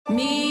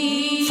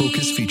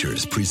Focus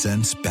Features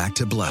presents Back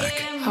to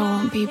Black. I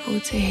want people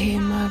to hear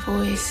my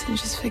voice and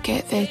just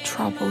forget their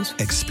troubles.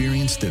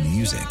 Experience the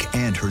music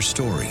and her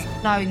story.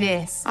 Know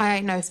this. I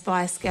ain't no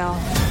Spice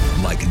Girl.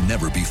 Like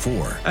never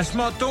before. That's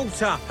my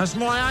daughter. That's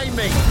my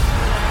Amy.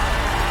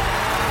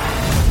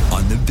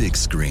 On the big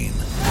screen.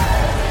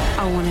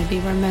 I want to be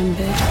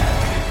remembered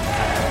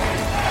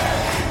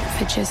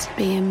for just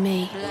being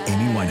me.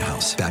 Amy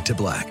Winehouse, Back to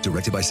Black.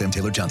 Directed by Sam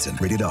Taylor Johnson.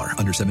 Rated R.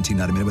 Under 17,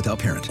 not a minute without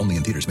parent. Only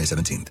in theaters May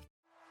 17th.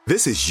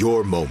 This is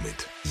your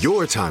moment,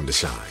 your time to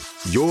shine,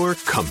 your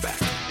comeback.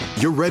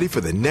 You're ready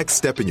for the next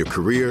step in your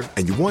career,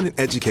 and you want an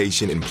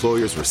education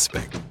employers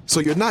respect.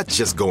 So you're not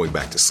just going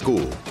back to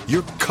school,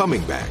 you're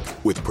coming back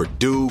with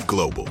Purdue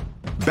Global.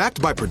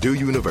 Backed by Purdue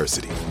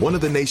University, one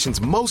of the nation's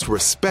most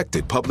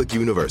respected public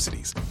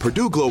universities,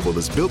 Purdue Global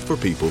is built for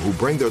people who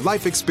bring their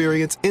life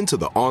experience into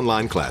the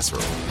online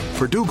classroom.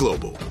 Purdue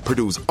Global,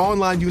 Purdue's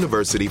online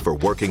university for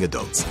working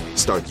adults.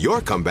 Start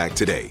your comeback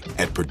today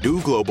at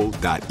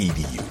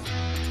purdueglobal.edu.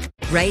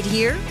 Right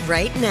here,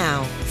 right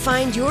now.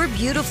 Find your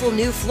beautiful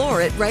new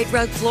floor at Right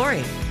Rug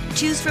Flooring.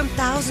 Choose from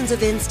thousands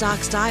of in-stock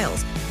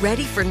styles,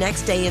 ready for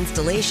next day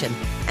installation,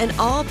 and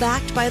all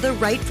backed by the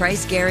right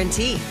price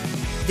guarantee.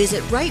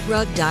 Visit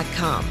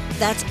rightrug.com.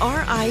 That's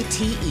RITERUG.com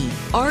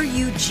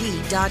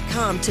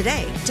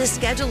today to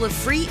schedule a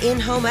free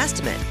in-home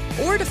estimate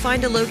or to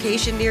find a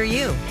location near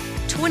you.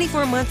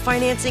 24-month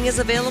financing is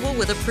available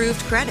with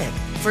approved credit.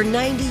 For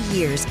 90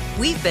 years,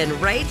 we've been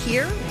right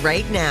here,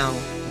 right now.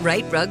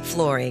 Right Rug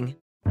Flooring.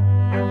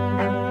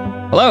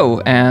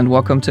 Hello, and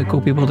welcome to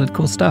Cool People Did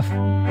Cool Stuff,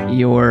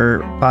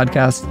 your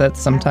podcast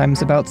that's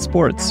sometimes about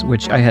sports,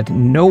 which I had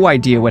no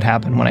idea would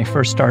happen when I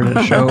first started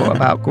a show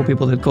about Cool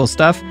People Did Cool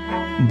Stuff,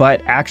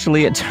 but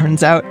actually it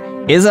turns out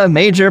is a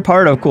major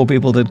part of Cool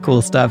People Did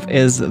Cool Stuff,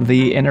 is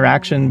the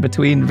interaction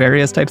between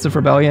various types of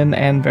rebellion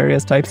and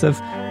various types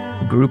of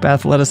group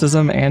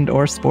athleticism and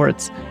or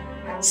sports.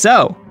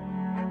 So,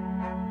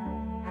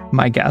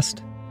 my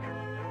guest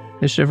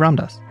is Shiv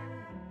Ramdas.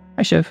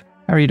 Hi, Shiv.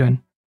 How are you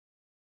doing?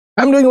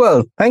 I'm doing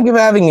well. Thank you for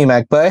having me,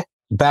 Magpie.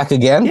 Back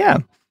again? Yeah.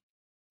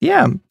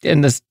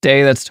 In this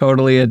day that's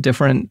totally a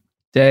different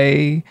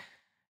day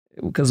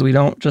because we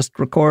don't just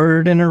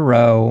record in a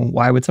row.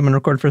 Why would someone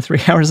record for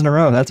 3 hours in a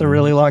row? That's a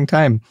really long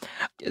time.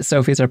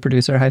 Sophie's our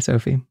producer. Hi,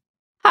 Sophie.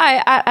 Hi.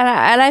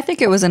 And I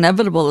think it was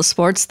inevitable, the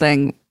sports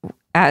thing,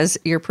 as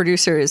your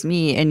producer is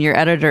me and your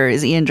editor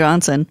is Ian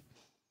Johnson.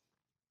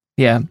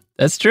 Yeah,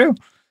 that's true.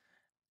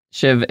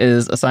 Shiv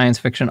is a science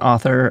fiction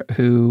author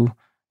who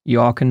you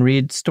all can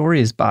read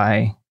stories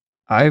by.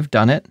 I've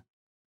done it.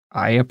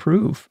 I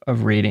approve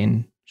of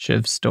reading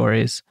Shiv's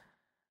stories.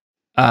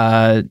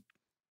 And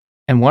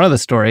one of the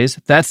stories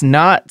that's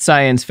not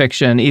science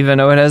fiction, even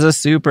though it has a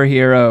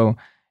superhero,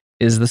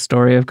 is the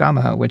story of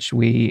Gama, which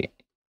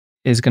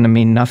is going to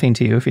mean nothing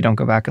to you if you don't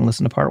go back and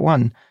listen to part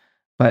 1.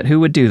 But who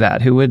would do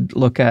that? Who would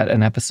look at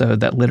an episode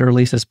that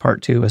literally says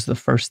part 2 as the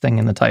first thing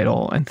in the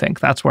title and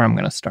think, that's where I'm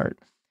going to start?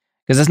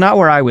 Because it's not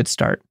where I would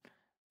start.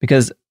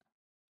 Because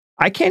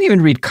I can't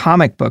even read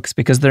comic books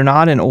because they're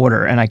not in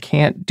order and I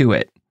can't do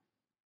it.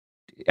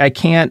 I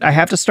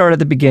have to start at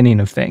the beginning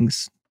of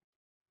things.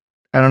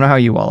 I don't know how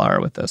you all are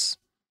with this.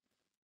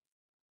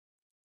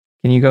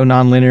 Can you go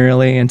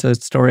non-linearly into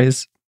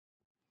stories?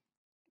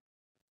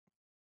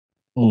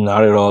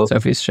 Not at all.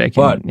 Sophie's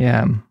shaking. But,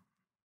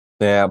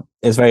 yeah,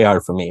 it's very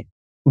hard for me.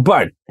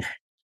 But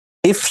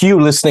if you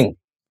listening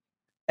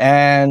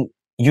and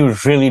you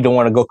really don't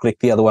want to go click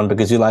the other one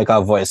because you like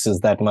our voices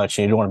that much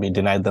and you don't want to be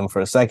denied them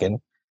for a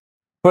second,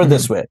 put it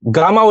this way.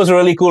 Gama was a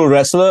really cool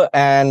wrestler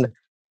and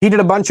he did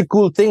a bunch of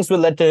cool things that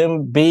led to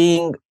him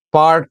being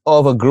part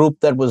of a group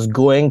that was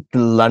going to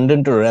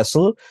London to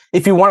wrestle.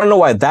 If you want to know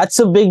why that's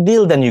a big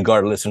deal, then you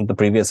got to listen to the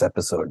previous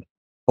episode.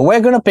 But we're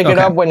going to pick it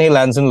up when he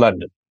lands in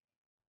London.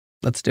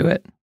 Let's do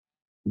it.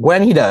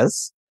 When he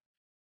does,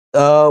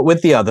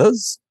 with the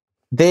others,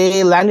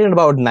 they landed in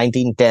about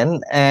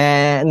 1910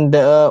 and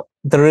the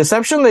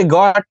reception they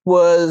got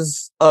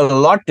was a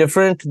lot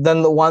different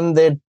than the one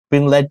they'd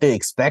been led to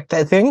expect,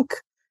 I think.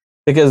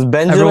 Because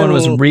everyone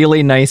was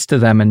really nice to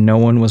them and no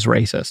one was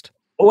racist.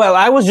 Well,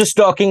 I was just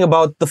talking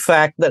about the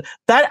fact that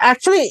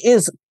actually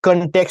is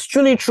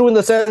contextually true in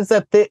the sense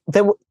that they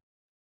were,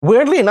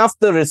 weirdly enough,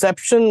 the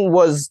reception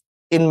was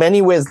in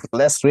many ways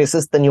less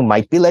racist than you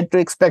might be led to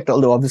expect,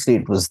 although obviously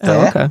it was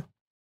there. Oh,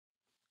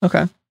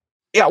 okay.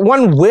 Yeah,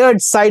 one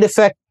weird side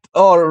effect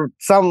or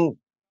some,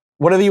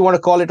 whatever you want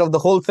to call it, of the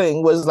whole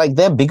thing was like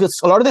a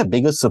lot of their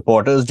biggest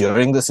supporters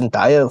during this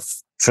entire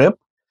trip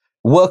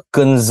were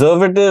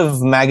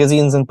conservative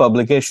magazines and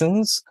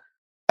publications.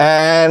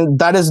 And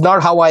that is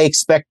not how I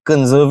expect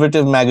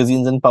conservative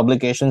magazines and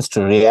publications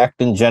to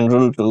react in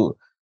general to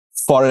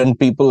foreign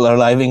people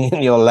arriving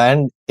in your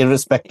land,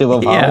 irrespective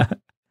of how.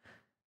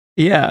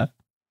 Yeah.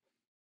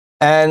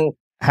 And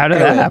how did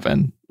that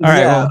happen? All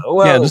right.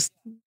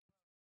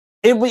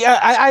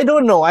 I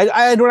don't know.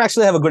 I don't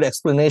actually have a good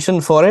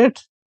explanation for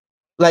it,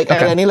 at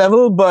any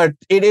level, but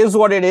it is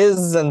what it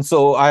is. And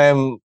so I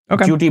am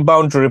duty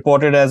bound to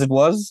report it as it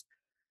was.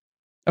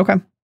 Okay.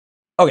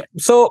 Okay,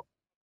 so,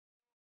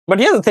 but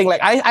here's the thing,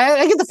 like,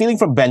 I get the feeling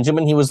from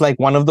Benjamin, he was like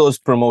one of those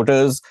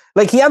promoters,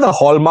 like he had the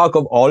hallmark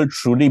of all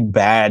truly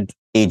bad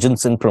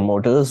agents and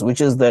promoters, which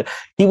is that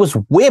he was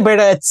way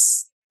better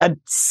at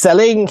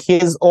selling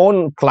his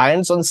own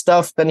clients on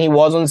stuff than he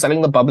was on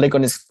selling the public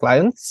on his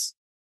clients.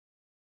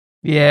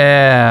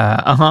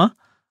 Yeah. Uh-huh.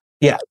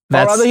 Yeah.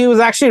 Or rather, he was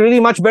actually really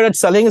much better at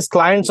selling his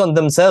clients on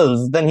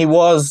themselves than he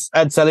was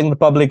at selling the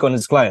public on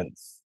his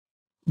clients.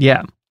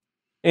 Yeah.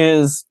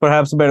 Is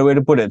perhaps a better way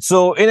to put it.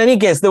 So in any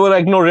case, there were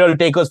like no real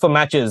takers for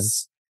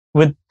matches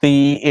with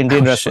the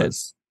Indian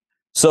wrestlers.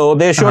 So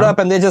they showed up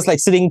and they're just like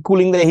sitting,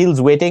 cooling their heels,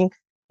 waiting.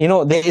 You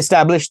know, they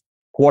established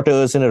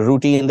quarters in a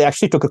routine. They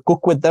actually took a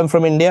cook with them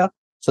from India.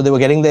 So they were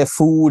getting their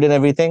food and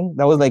everything.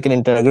 That was like an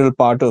integral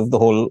part of the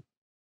whole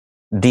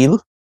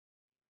deal,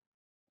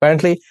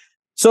 apparently.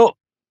 So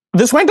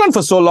this went on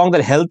for so long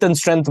that Health and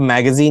Strength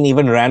magazine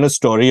even ran a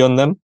story on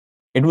them.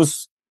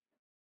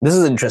 This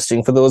is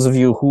interesting for those of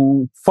you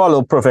who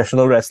follow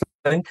professional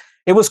wrestling.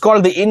 It was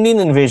called the Indian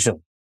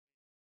Invasion.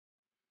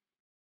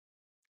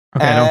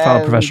 Okay, I don't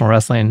follow professional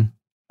wrestling.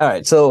 All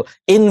right, so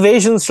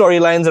invasion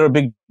storylines are a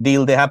big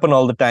deal. They happen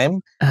all the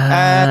time.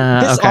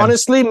 And this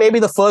honestly, maybe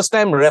the first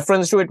time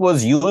reference to it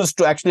was used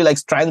to actually like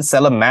try and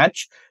sell a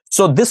match.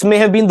 So this may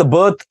have been the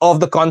birth of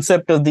the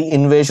concept of the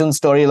invasion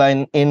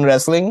storyline in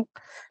wrestling.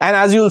 And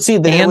as you'll see,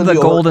 and the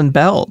golden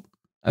belt.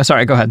 Oh,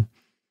 sorry, go ahead.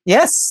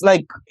 Yes,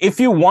 like if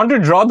you want to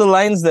draw the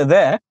lines, they're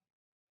there.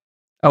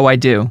 Oh, I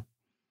do.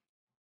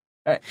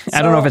 Right,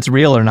 I don't know if it's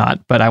real or not,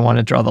 but I want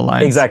to draw the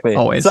lines. Exactly.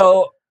 Always.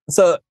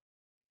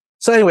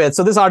 So anyway,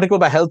 so this article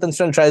by Health and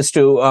Strength tries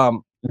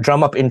to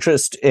drum up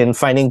interest in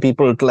finding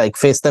people to like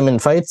face them in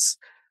fights.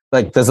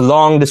 Like there's a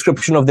long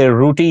description of their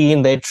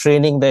routine, their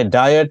training, their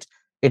diet.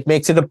 It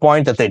makes it a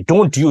point that they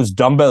don't use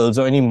dumbbells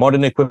or any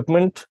modern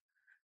equipment.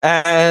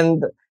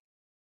 And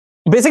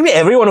basically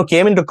everyone who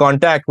came into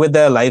contact with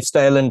their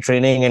lifestyle and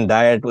training and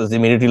diet was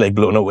immediately like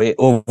blown away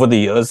over the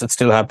years. It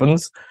still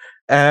happens.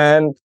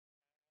 And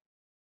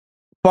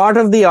part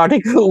of the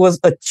article was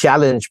a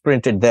challenge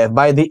printed there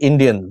by the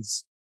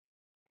Indians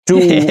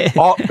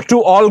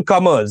to all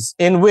comers,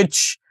 in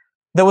which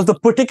there was the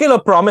particular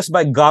promise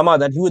by Gama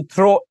that he would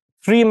throw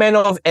 3 men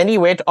of any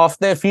weight off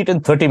their feet in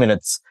 30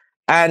 minutes.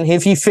 And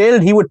if he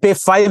failed, he would pay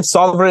 5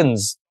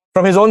 sovereigns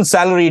from his own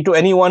salary to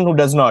anyone who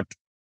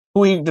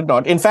he did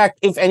not. In fact,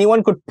 if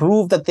anyone could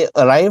prove that they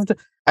arrived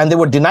and they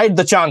were denied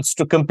the chance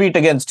to compete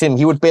against him,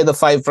 he would pay the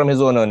 5 from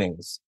his own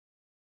earnings.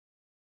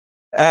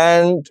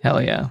 And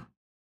hell yeah.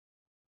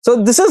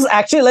 So this is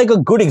actually like a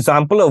good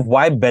example of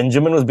why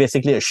Benjamin was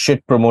basically a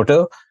shit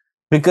promoter,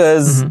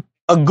 because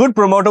a good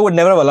promoter would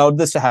never have allowed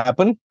this to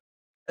happen.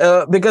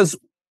 Because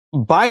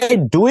by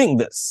doing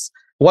this,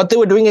 what they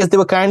were doing is they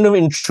were kind of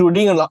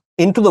intruding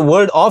into the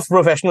world of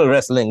professional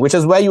wrestling, which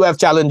is where you have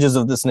challenges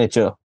of this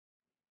nature.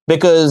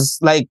 Because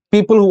like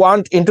people who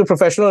aren't into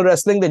professional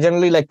wrestling, they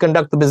generally like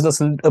conduct the business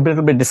a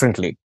little bit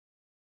differently.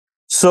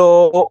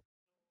 So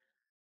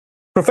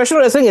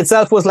professional wrestling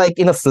itself was like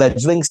in a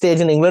fledgling stage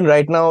in England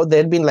right now. There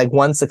had been like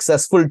one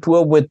successful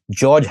tour with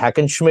George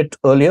Hackenschmidt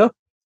earlier,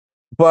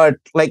 but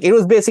like it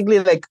was basically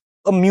like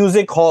a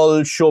music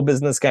hall show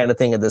business kind of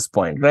thing at this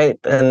point, right?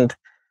 And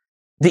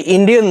the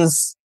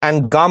Indians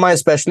and Gama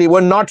especially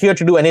were not here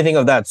to do anything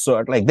of that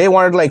sort. Like they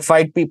wanted to like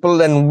fight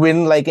people and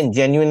win like in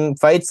genuine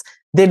fights.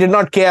 They did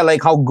not care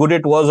like how good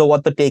it was or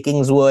what the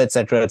takings were,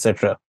 etc.,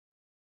 etc.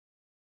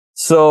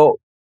 So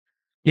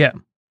yeah.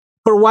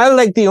 For a while,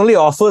 like the only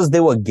offers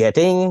they were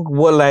getting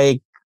were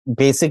like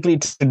basically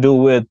to do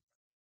with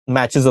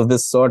matches of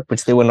this sort,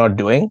 which they were not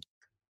doing.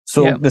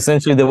 So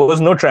essentially there was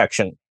no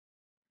traction.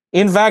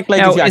 In fact,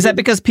 like now, is that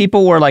because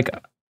people were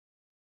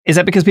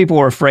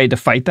afraid to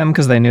fight them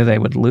because they knew they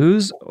would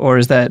lose? Or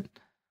is that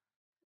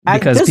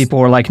because people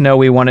were like, no,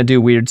 we want to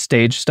do weird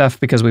stage stuff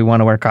because we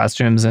want to wear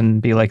costumes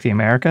and be like the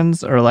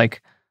Americans? Or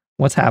like,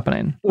 what's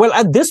happening? Well,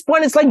 at this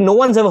point, it's like no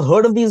one's ever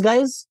heard of these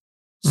guys.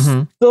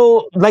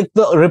 So like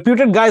the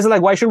reputed guys are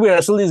like, why should we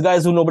wrestle these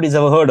guys who nobody's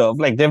ever heard of?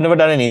 Like they've never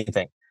done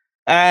anything.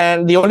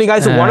 And the only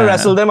guys who want to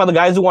wrestle them are the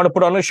guys who want to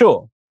put on a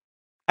show.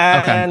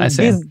 And I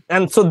see.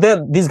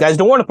 These guys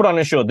don't want to put on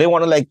a show. They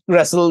want to like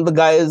wrestle the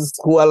guys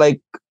who are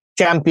like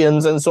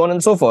champions and so on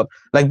and so forth.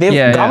 Like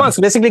Gama's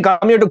basically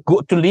come here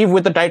to leave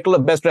with the title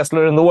of best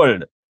wrestler in the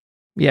world.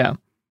 Yeah.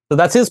 So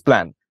that's his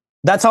plan.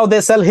 That's how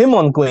they sell him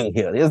on going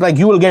here. It's like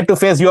you will get to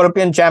face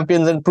European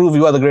champions and prove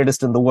you are the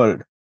greatest in the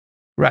world.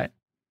 Right.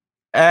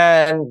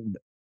 And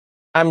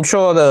I'm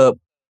sure the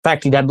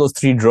fact he had those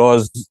 3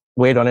 draws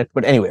weighed on it.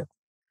 But anyway,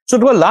 so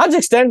to a large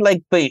extent,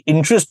 like the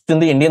interest in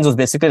the Indians was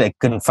basically like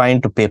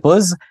confined to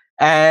papers.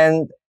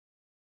 And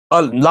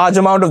a large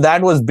amount of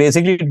that was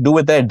basically to do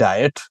with their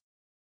diet.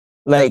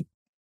 Like,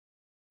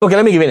 okay,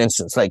 let me give you an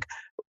instance. Like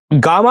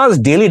Gama's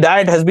daily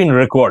diet has been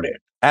recorded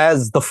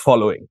as the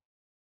following.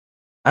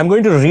 I'm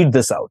going to read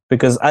this out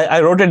because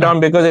I wrote it down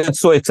because it's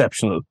so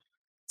exceptional.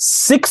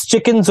 6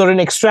 chickens or an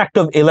extract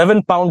of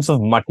 11 pounds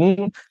of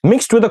mutton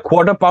mixed with a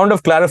 1/4 pound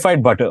of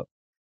clarified butter,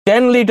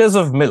 10 liters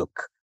of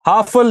milk,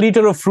 1/2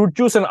 liter of fruit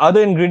juice and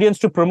other ingredients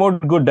to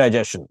promote good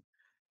digestion.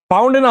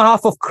 pound and a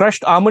half of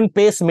crushed almond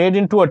paste made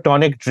into a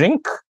tonic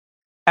drink,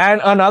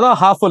 and another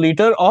half a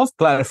liter of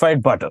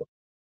clarified butter.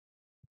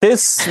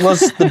 This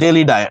was the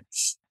daily diet.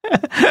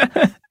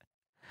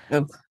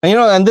 And,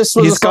 and this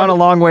was He's gone a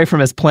long way from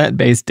his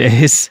plant-based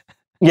days.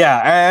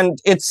 Yeah, and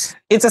it's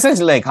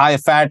essentially like high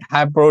fat,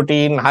 high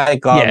protein, high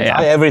carbs,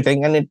 high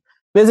everything. And it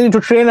basically, to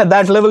train at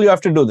that level, you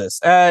have to do this.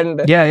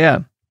 And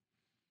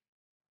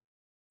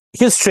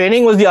his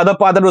training was the other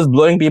part that was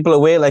blowing people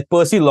away. Like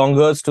Percy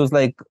Longhurst, who's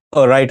like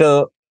a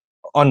writer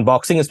on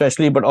boxing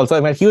especially, but also,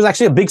 I mean, he was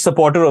actually a big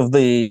supporter of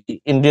the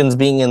Indians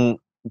being in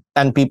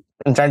and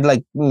trying to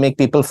like make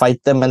people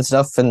fight them and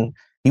stuff. And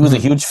he was a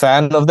huge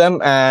fan of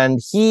them. And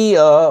he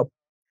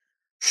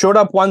showed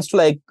up once to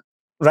like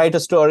write a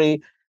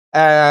story,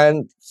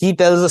 and he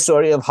tells the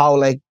story of how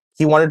like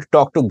he wanted to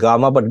talk to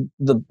Gama, but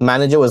the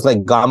manager was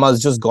like,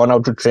 Gama's just gone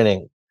out to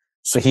training.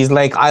 So he's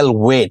like, I'll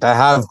wait. I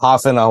have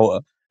half an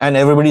hour. And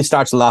everybody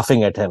starts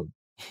laughing at him.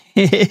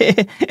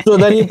 So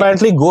then he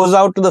apparently goes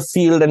out to the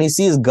field and he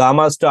sees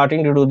Gama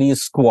starting to do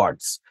these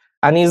squats.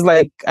 And he's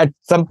like, at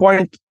some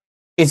point,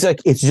 it's like,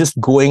 it's just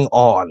going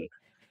on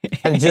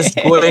and just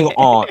going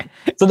on.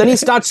 So then he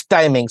starts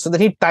timing. So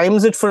then he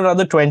times it for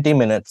another 20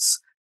 minutes.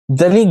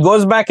 Then he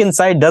goes back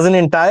inside, does an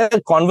entire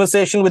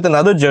conversation with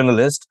another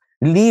journalist,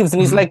 leaves, and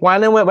he's like,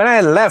 when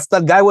I left,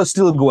 that guy was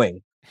still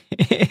going.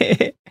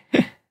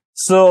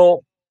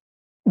 So,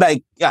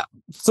 like, yeah.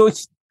 So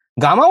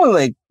Gama was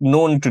like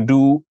known to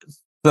do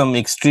some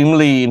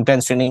extremely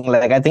intense training.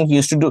 Like, I think he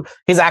used to do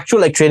his actual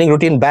like training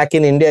routine back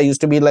in India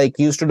used to be like,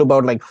 he used to do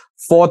about like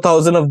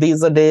 4,000 of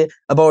these a day,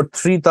 about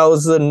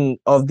 3,000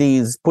 of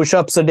these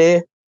push-ups a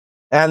day.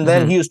 And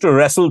then he used to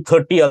wrestle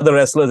 30 other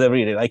wrestlers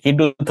every day. Like, he'd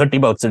do 30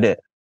 bouts a day.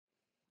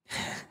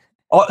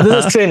 Oh,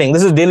 this is training.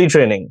 This is daily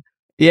training.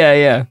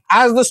 Yeah.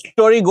 As the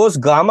story goes,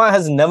 Gama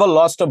has never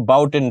lost a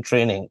bout in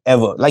training,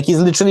 ever. Like, he's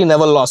literally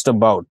never lost a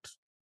bout.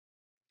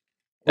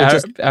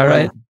 All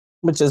right.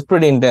 Which is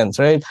pretty intense,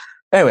 right?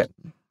 Anyway,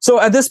 so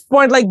at this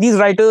point, like, these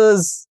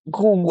writers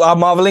who are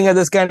marveling at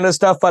this kind of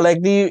stuff are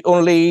like the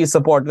only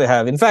support they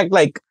have. In fact,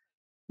 like,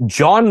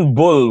 John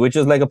Bull, which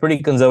is like a pretty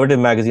conservative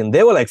magazine,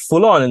 they were like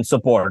full on in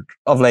support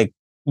of like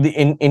the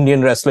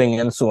Indian wrestling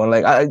and so on.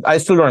 Like, I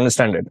still don't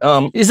understand it.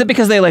 Is it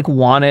because they like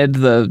wanted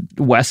the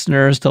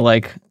Westerners to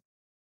like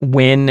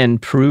win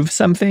and prove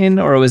something,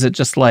 or was it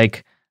just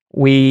like,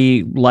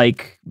 we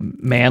like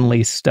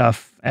manly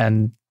stuff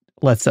and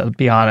let's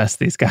be honest,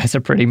 these guys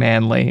are pretty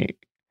manly?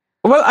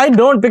 Well, I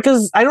don't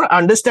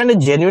understand it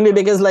genuinely,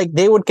 because like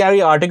they would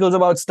carry articles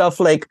about stuff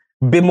like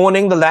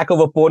bemoaning the lack of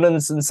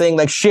opponents and saying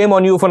like, shame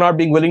on you for not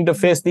being willing to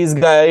face these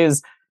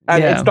guys.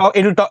 And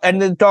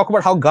it'll talk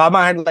about how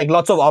Gama had like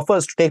lots of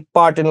offers to take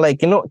part in like,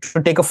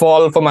 to take a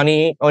fall for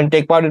money or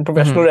take part in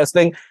professional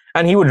wrestling.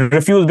 And he would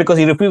refuse because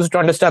he refused to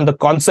understand the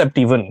concept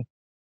even.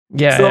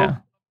 Yeah.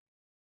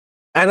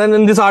 And then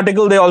in this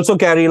article, they also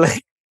carry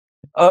like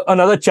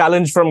another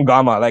challenge from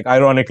Gama, like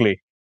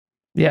ironically.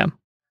 Yeah.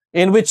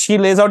 In which he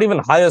lays out even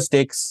higher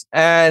stakes.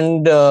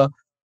 And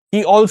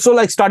he also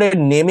like started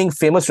naming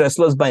famous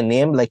wrestlers by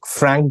name, like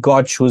Frank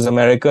Gotch, who's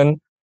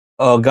American,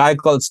 a guy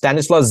called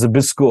Stanislav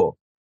Zbyszko,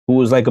 who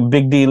was like a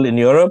big deal in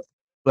Europe,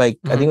 like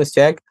I think it was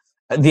Czech.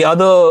 The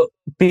other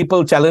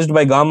people challenged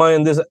by Gama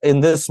in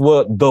this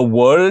were The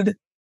World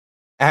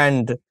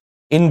and,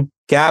 in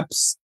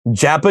caps,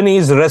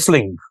 Japanese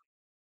wrestling.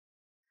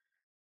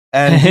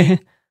 And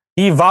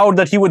he vowed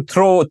that he would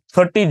throw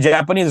 30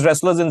 Japanese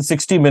wrestlers in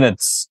 60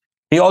 minutes.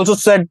 He also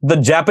said, the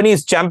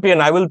Japanese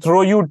champion, I will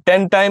throw you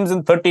 10 times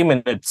in 30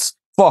 minutes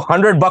for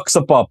 $100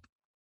 a pop.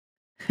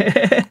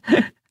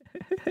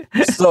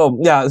 So,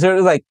 yeah, so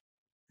like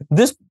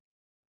this.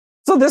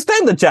 So this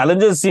time the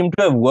challenges seem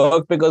to have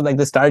worked, because like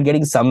they started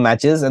getting some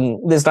matches, and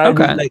they started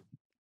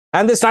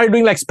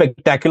doing like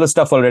spectacular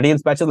stuff already in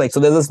matches. Like, so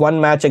there's this one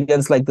match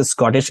against like this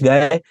Scottish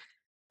guy,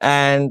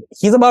 and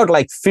he's about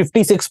like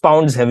 56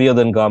 pounds heavier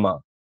than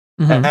Gama.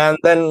 And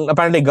then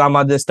apparently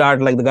Gama, they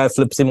start like the guy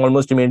flips him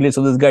almost immediately.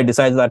 So this guy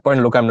decides at that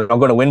point, look, I'm not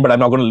going to win, but I'm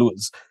not going to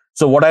lose.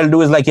 So what I'll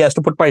do is like, he has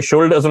to put my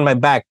shoulders on my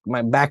back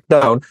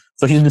down.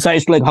 So he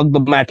decides to like hug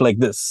the mat like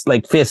this,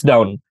 like face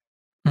down.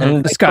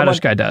 And the Scottish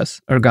guy does,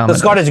 or Gama. The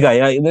Scottish guy,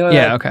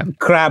 yeah. Okay.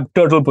 Crab,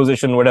 turtle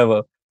position,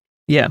 whatever.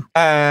 Yeah.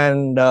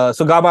 And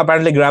so Gama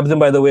apparently grabs him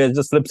by the waist,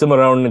 just flips him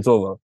around, and it's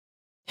over.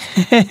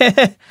 So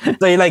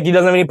he doesn't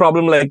have any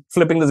problem like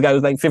flipping this guy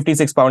who's like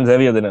 56 pounds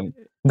heavier than him.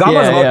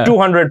 Gama's about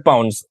 200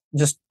 pounds.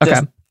 Just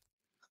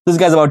this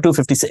guy's about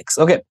 256.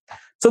 Okay.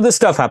 So this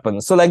stuff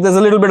happens. So like there's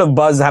a little bit of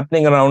buzz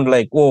happening around,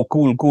 like, oh,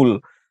 cool.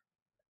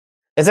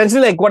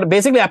 Essentially, like what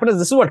basically happened is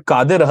this is what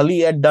Qadir Ali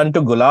had done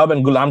to Ghulam,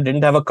 and Ghulam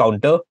didn't have a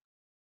counter.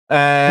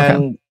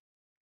 And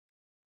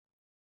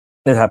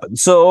it happened.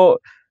 So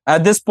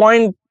at this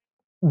point,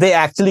 they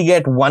actually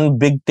get one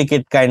big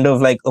ticket kind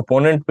of like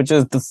opponent, which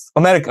is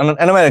an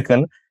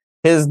American.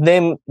 His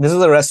name, this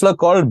is a wrestler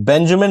called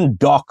Benjamin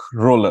Doc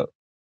Roller.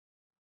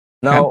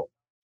 Now,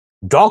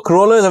 Doc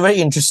Roller is a very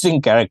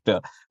interesting character.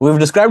 We've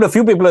described a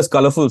few people as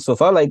colorful so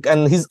far,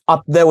 and he's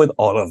up there with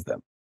all of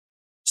them.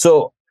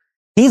 So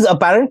he's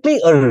apparently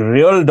a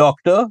real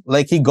doctor.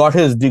 Like he got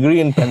his degree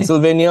in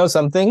Pennsylvania or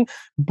something.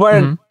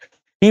 But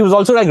he was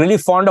also like really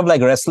fond of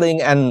like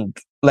wrestling and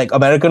like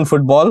American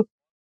football.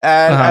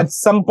 And at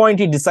some point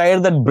he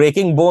decided that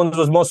breaking bones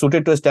was more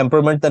suited to his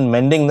temperament than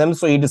mending them.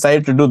 So he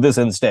decided to do this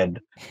instead,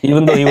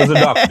 even though he was a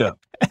doctor.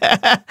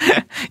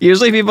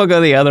 Usually people go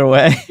the other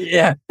way.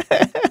 Yeah.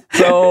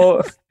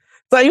 So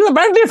he was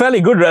apparently a fairly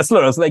good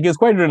wrestler. So like he was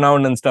quite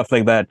renowned and stuff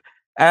like that.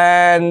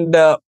 And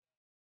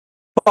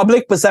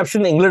public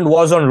perception in England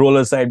was on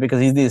Roller's side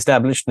because he's the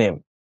established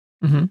name.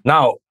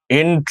 Now,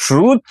 in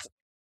truth,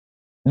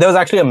 there was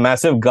actually a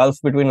massive gulf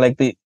between like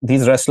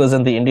these wrestlers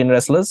and the Indian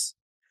wrestlers.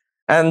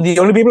 And the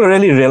only people who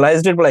really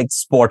realized it were like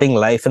Sporting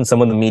Life and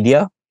some of the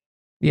media.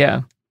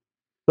 Yeah.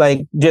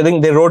 Like, I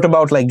think they wrote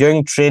about like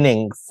during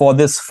training for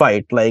this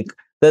fight, like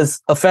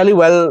there's a fairly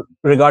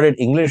well-regarded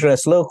English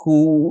wrestler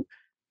who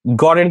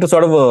got into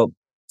sort of a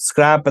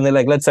scrap and they're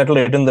like, let's settle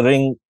it in the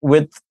ring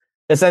with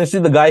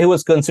essentially the guy who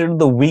was considered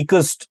the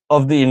weakest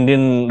of the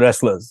Indian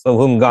wrestlers, of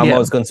whom Gama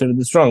was considered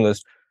the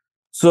strongest.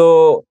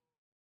 So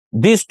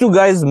these two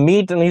guys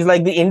meet and he's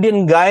like, the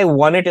Indian guy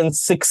won it in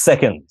 6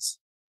 seconds.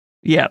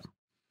 Yeah.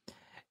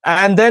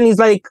 And then he's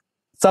like,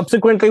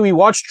 subsequently, we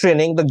watched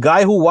training. The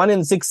guy who won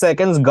in 6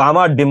 seconds,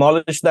 Gama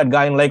demolished that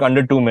guy in like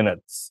under 2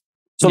 minutes.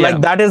 So like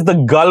that is the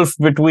gulf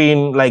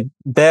between like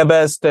their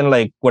best and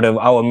like whatever,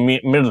 our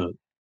middle.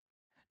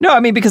 No, I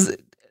mean, because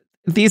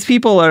these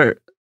people are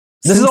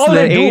this is all the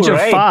they age do, of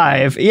right?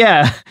 5.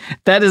 Yeah.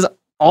 That is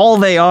all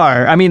they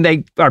are. I mean,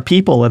 they are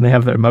people and they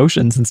have their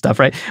emotions and stuff,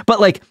 right?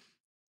 But like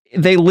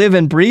they live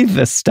and breathe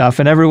this stuff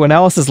and everyone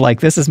else is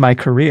like, this is my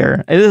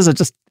career. It is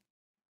it's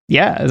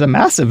a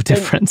massive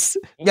difference.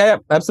 Yeah,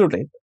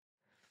 absolutely.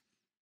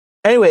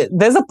 Anyway,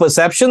 there's a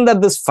perception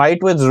that this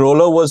fight with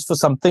Roller was for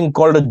something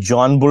called a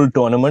John Bull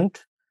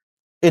tournament.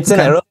 It's an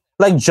error.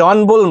 Like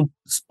John Bull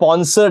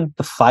sponsored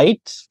the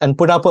fight and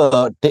put up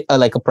a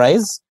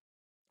prize,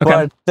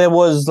 but there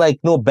was like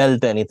no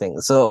belt or anything.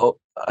 So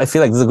I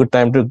feel like this is a good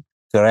time to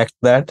correct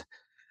that.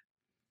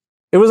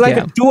 It was like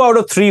a 2 out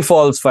of 3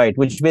 falls fight,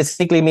 which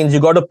basically means you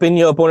got to pin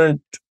your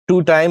opponent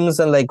 2 times,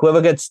 and like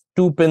whoever gets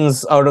 2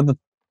 pins out of the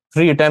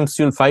 3 attempts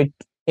you'll fight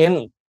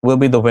in will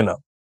be the winner.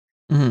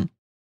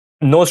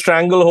 No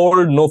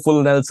stranglehold, no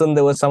full Nelson.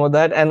 There was some of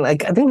that. And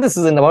like I think this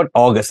is in about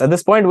August. At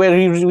this point where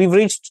we've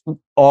reached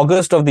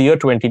August of the year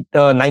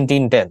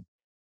 1910.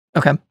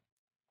 Okay.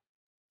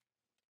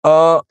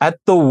 At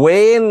the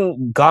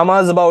weigh-in,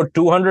 Gama's about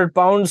 200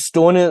 pounds.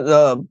 Stone is,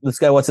 this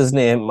guy, what's his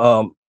name?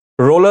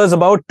 Roller's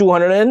about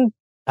 200 and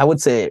I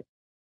would say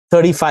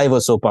 35 or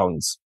so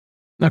pounds.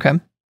 Okay.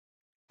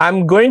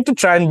 I'm going to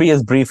try and be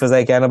as brief as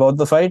I can about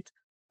the fight.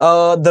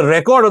 The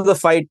record of the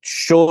fight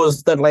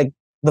shows that like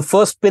the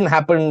first pin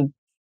happened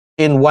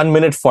in 1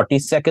 minute 40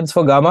 seconds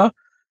for Gama,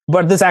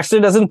 but this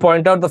actually doesn't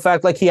point out the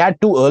fact like he had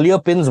 2 earlier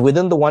pins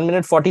within the 1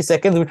 minute 40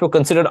 seconds, which were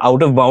considered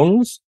out of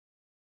bounds.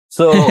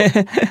 So,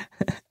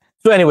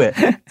 anyway,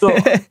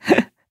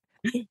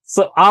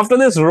 so after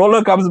this,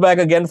 Roller comes back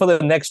again for the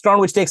next round,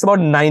 which takes about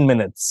 9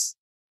 minutes.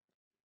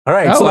 All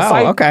right. Oh, so wow. the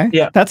fight,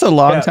 okay. That's a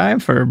long time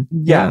for.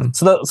 Yeah.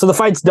 So the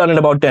fight's done in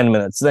about 10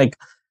 minutes. Like,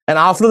 and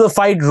after the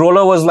fight,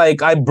 Roller was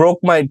like, I broke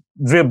my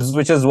ribs,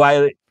 which is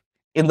why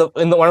in the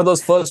one of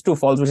those first 2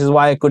 falls, which is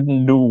why I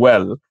couldn't do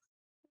well.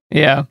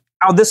 Yeah.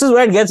 Now, this is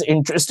where it gets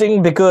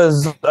interesting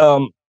because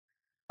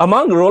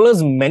among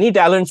Roller's many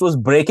talents was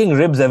breaking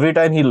ribs every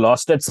time he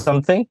lost at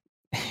something.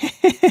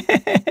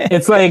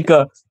 It's like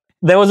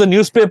there was a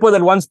newspaper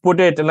that once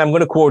put it, and I'm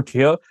going to quote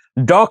here,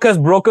 Doc has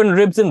broken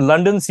ribs in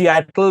London,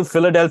 Seattle,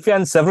 Philadelphia,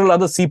 and several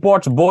other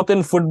seaports, both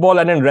in football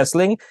and in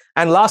wrestling,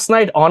 and last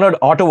night honored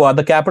Ottawa,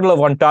 the capital of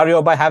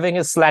Ontario, by having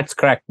his slats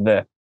cracked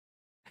there.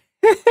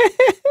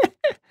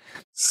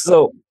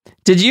 So,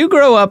 did you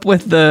grow up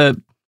with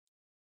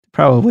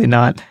probably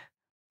not,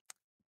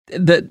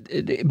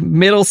 the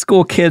middle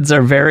school kids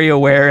are very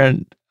aware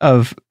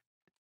of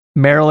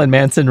Marilyn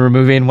Manson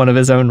removing one of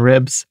his own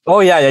ribs?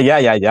 Oh, yeah.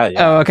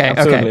 Oh, okay,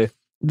 absolutely. Okay.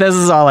 This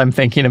is all I'm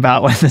thinking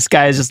about when this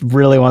guy just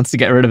really wants to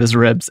get rid of his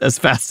ribs as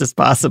fast as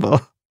possible.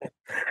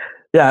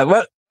 Yeah,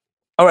 well,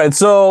 all right.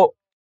 So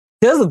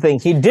here's the thing.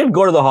 He did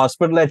go to the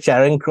hospital at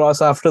Charing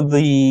Cross after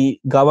the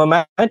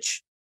Gama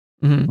match,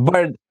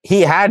 but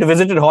he had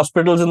visited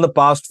hospitals in the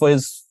past for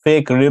his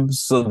fake ribs,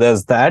 so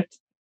there's that.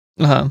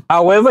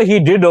 However, he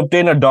did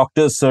obtain a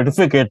doctor's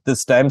certificate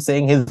this time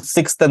saying his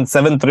 6th and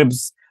 7th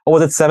ribs, or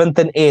was it 7th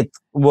and 8th,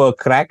 were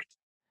cracked.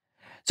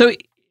 So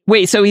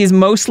wait, so he's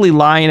mostly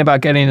lying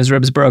about getting his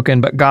ribs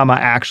broken, but Gama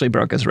actually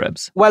broke his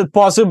ribs? Well,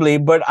 possibly,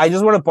 but I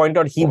just want to point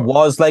out he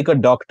was like a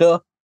doctor.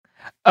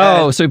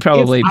 Oh, so he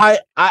probably...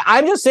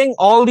 I'm just saying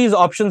all these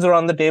options are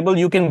on the table.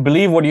 You can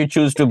believe what you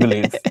choose to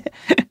believe.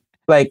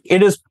 Like,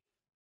 it is...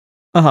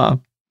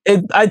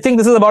 I think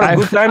this is about a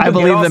good time to I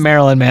believe the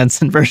Marilyn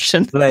Manson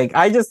version. Like,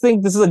 I just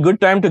think this is a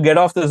good time to get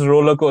off this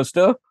roller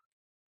coaster.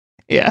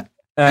 Yeah.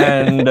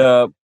 And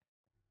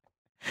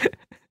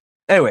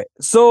anyway,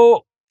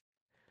 so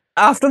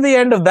after the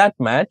end of that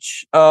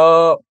match,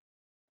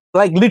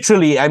 like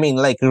literally, I mean,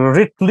 like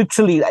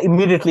literally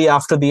immediately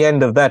after the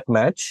end of that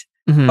match,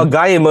 A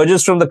guy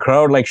emerges from the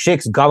crowd, like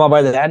shakes Gama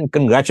by the hand,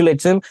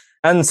 congratulates him,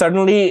 and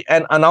suddenly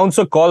an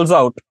announcer calls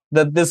out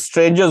that this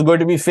stranger is going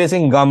to be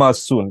facing Gama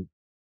soon.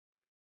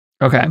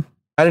 Okay.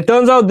 And it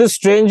turns out this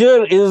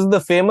stranger is the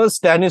famous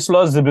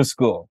Stanislaus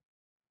Zbyszko.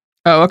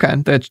 Oh, okay.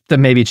 The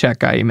maybe Czech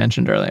guy you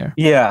mentioned earlier.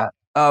 Yeah.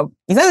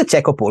 He's either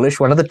Czech or Polish,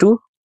 one of the two.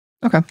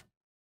 Okay.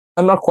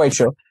 I'm not quite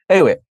sure.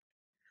 Anyway,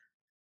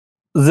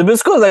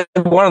 Zbyszko is like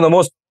one of the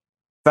most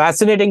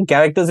fascinating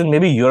characters in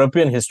maybe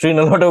European history in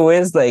a lot of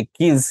ways. Like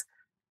he was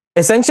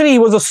a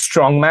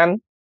strongman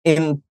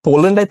in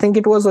Poland, I think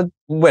it was,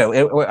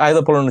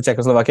 either Poland or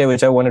Czechoslovakia,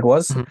 whichever one it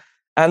was. Mm-hmm.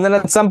 And then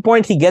at some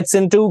point he gets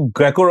into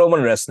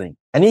Greco-Roman wrestling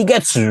and he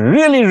gets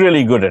really,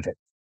 really good at it.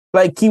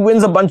 Like he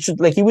wins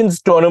he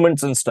wins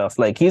tournaments and stuff.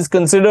 Like he's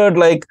considered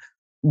like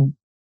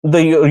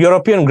the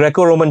European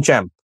Greco-Roman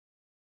champ.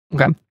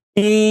 Okay.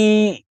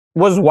 He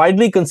was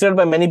widely considered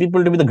by many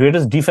people to be the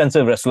greatest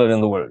defensive wrestler in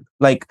the world.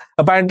 Like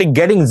apparently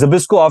getting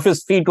Zbyszko off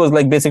his feet was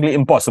like basically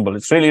impossible.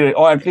 It's really,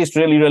 or at least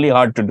really, really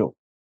hard to do.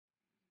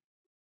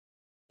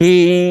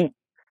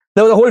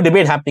 There was a whole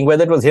debate happening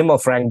whether it was him or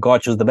Frank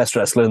Gotch who's the best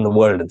wrestler in the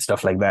world and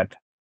stuff like that.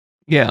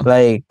 Yeah.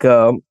 Like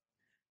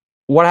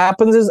what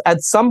happens is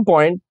at some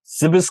point,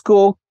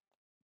 Zbyszko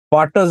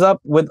partners up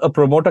with a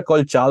promoter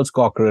called Charles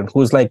Cochran,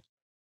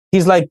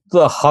 he's like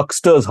the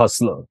huckster's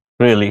hustler,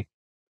 really.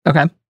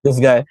 Okay. This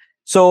guy.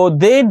 So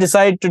they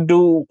decide to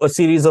do a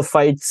series of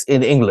fights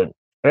in England,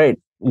 right?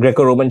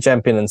 Greco-Roman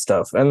champion and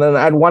stuff. And then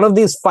at one of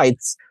these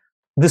fights,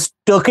 this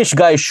Turkish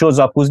guy shows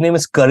up whose name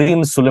is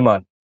Karim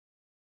Suleiman.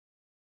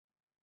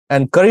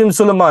 And Karim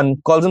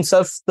Suleiman calls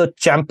himself the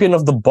champion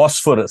of the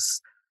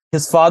Bosphorus.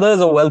 His father is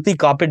a wealthy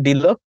carpet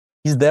dealer.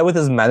 He's there with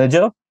his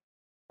manager.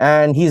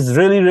 And he's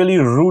really, really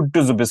rude to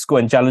Zbyszko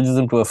and challenges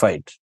him to a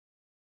fight.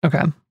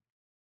 Okay.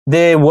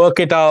 They work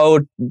it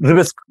out.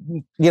 There's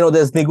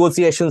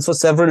negotiations for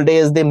several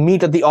days. They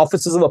meet at the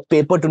offices of a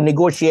paper to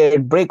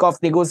negotiate, break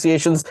off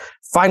negotiations.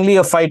 Finally,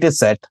 a fight is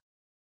set.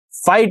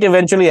 Fight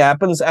eventually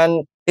happens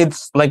and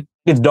it's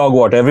dog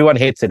water. Everyone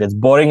hates it. It's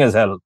boring as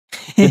hell.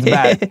 It's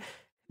bad.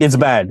 It's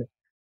bad.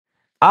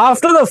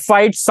 After the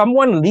fight,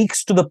 someone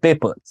leaks to the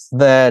papers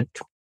that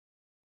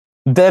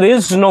there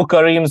is no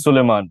Karim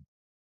Suleiman.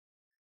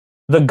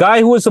 The guy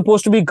who was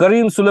supposed to be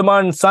Karim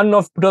Suleiman, son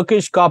of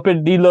Turkish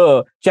carpet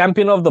dealer,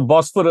 champion of the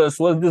Bosphorus,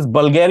 was this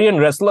Bulgarian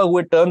wrestler who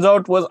it turns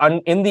out was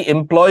in the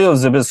employ of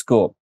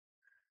Zbyszko.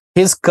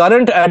 His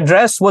current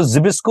address was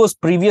Zbyszko's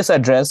previous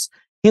address.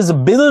 His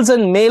bills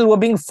and mail were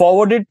being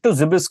forwarded to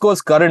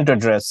Zbyszko's current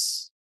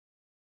address.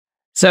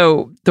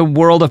 So the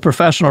world of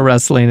professional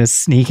wrestling is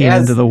sneaking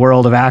into the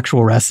world of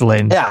actual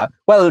wrestling. Yeah.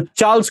 Well,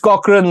 Charles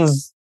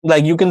Cochran's,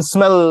 you can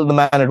smell the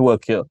man at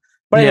work here.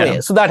 But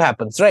anyway, so that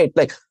happens, right?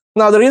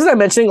 Now, the reason I'm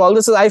mentioning all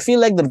this is I feel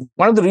like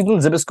one of the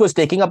reasons Zbyszko is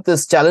taking up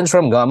this challenge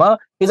from Gama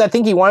is I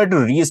think he wanted to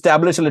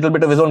reestablish a little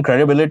bit of his own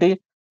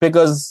credibility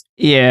because...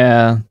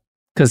 Yeah,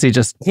 because he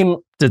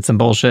did some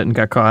bullshit and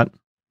got caught.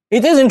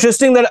 It is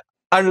interesting that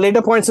at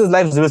later points in his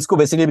life, Zbyszko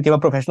basically became a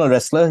professional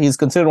wrestler. He's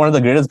considered one of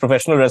the greatest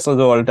professional wrestlers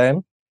of all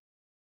time.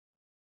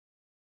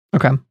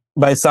 Okay.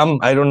 By some,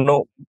 I don't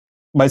know.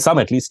 By some,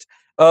 at least.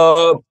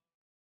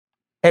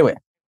 Anyway.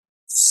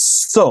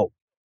 So,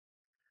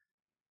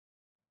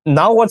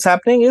 now what's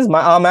happening is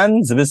our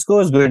man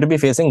Zbyszko is going to be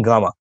facing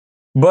Gama.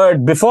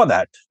 But before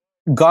that,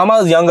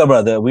 Gama's younger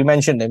brother, we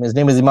mentioned him, his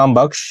name is Imam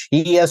Baksh.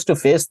 He has to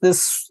face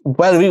this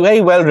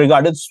very well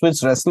regarded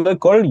Swiss wrestler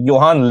called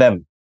Johann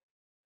Lem.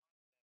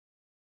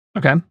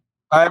 Okay.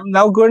 I'm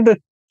now going to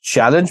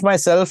challenge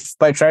myself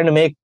by trying to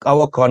make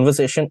our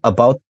conversation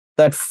about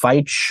that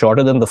fight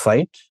shorter than the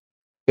fight.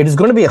 It is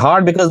going to be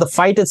hard because the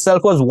fight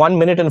itself was 1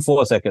 minute and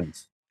 4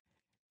 seconds.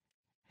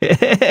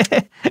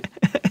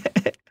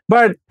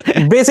 But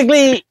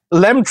basically,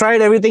 Lem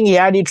tried everything he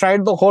had. He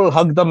tried the whole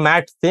hug the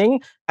mat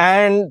thing.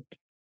 And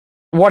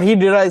what he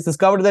did is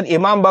discovered that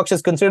Imam Baksh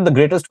is considered the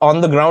greatest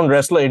on-the-ground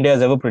wrestler India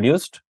has ever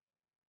produced.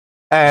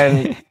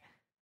 And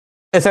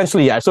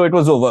essentially, so it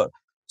was over.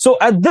 So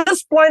at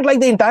this point,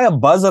 the entire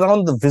buzz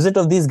around the visit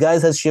of these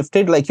guys has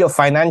shifted. Your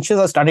financials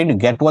are starting to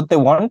get what they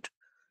want.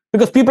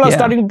 Because people are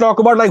starting to talk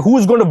about,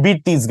 who's going to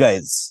beat these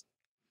guys.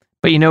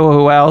 But you know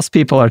who else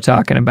people are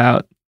talking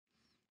about?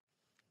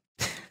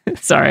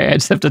 Sorry, I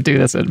just have to do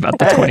this at about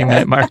the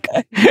 20-minute mark.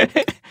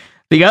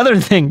 The other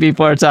thing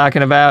people are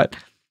talking about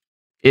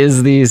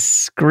is these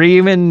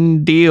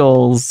screaming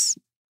deals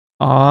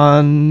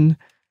on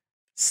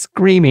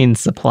screaming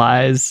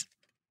supplies.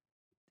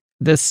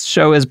 This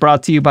show is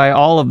brought to you by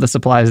all of the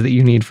supplies that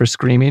you need for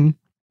screaming,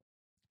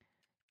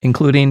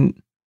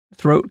 including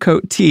throat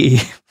coat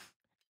tea.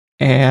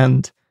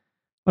 And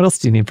what else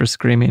do you need for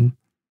screaming?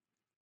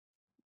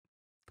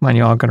 Come on,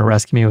 you all going to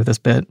rescue me with this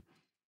bit.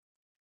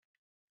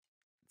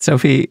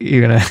 Sophie,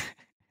 you're going to...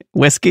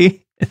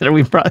 Whiskey? Are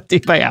we brought to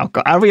you by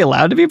alcohol? Are we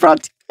allowed to be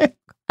brought to you?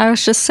 I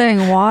was just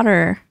saying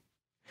water.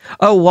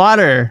 Oh,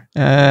 water.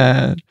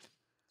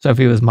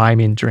 Sophie was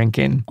miming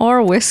drinking.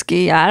 Or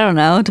whiskey. I don't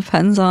know.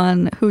 Depends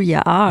on who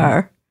you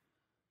are.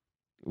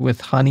 With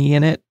honey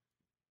in it.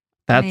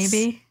 That's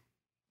maybe.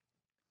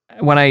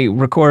 When I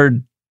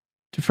record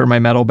for my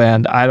metal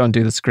band, I don't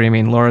do the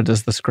screaming. Laura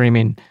does the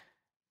screaming.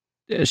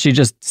 She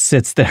just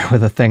sits there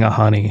with a thing of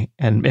honey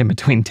and in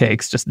between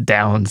takes just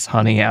downs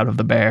honey out of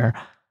the bear.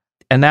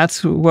 And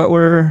that's what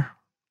we're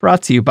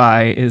brought to you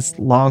by, is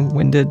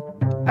long-winded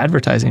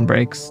advertising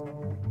breaks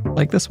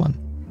like this one.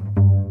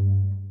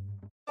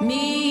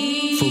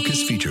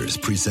 Focus Features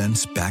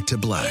presents Back to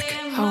Black.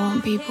 I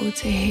want people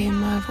to hear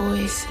my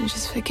voice and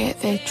just forget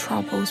their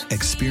troubles.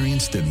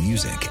 Experience the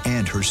music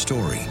and her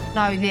story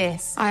Know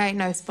this, I ain't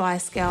no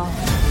Spice Girl.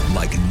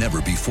 like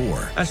never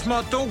before That's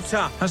my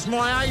daughter. That's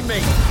my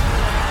Amy.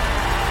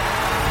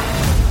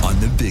 on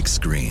the big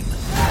screen.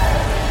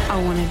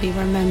 I want to be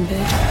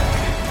remembered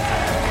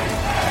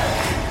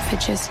for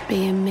just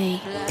being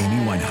me.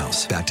 Amy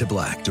Winehouse, Back to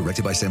Black,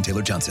 directed by Sam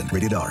Taylor Johnson.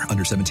 Rated R,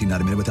 under 17,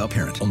 not a minute without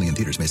parent. Only in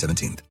theaters May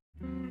 17th.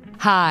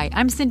 Hi,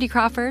 I'm Cindy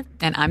Crawford,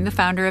 and I'm the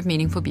founder of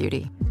Meaningful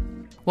Beauty.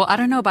 Well, I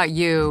don't know about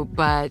you,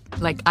 but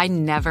I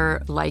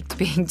never liked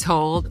being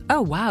told,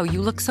 oh, wow,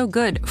 you look so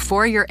good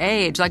for your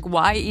age.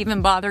 Why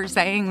even bother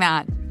saying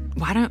that?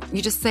 Why don't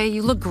you just say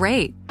you look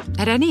great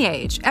at any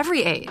age,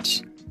 every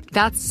age?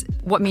 That's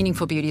what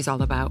Meaningful Beauty is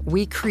all about.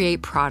 We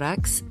create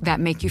products that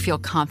make you feel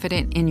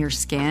confident in your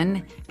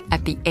skin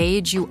at the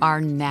age you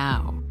are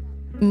now.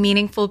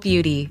 Meaningful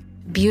Beauty.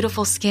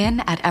 Beautiful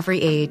skin at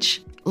every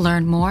age.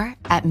 Learn more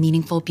at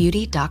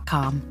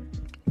meaningfulbeauty.com.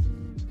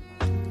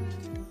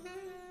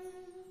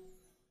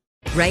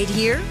 Right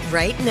here,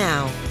 right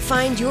now.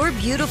 Find your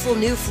beautiful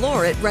new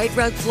floor at Right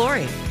Rug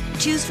Flooring.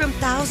 Choose from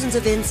thousands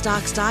of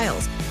in-stock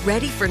styles,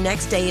 ready for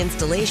next day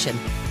installation,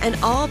 and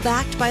all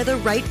backed by the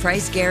right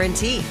price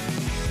guarantee.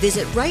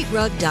 Visit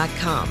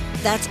rightrug.com.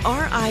 That's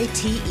RITERUG.com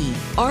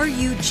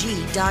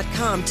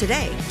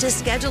today to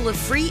schedule a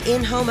free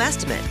in-home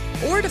estimate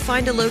or to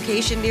find a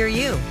location near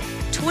you.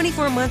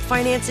 24-month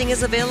financing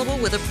is available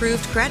with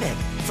approved credit.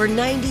 For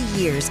 90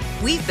 years,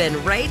 we've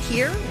been right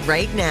here,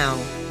 right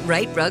now.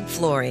 Right Rug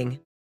Flooring.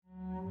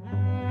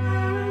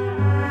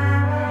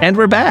 And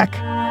we're back.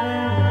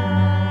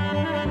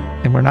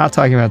 And we're not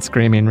talking about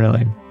screaming,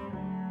 really.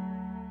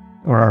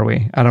 Or are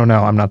we? I don't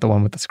know. I'm not the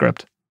one with the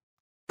script.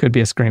 Could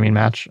be a screaming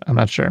match. I'm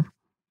not sure.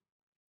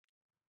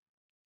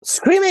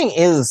 Screaming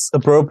is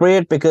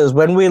appropriate because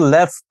when we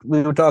left,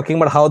 we were talking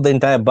about how the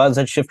entire buzz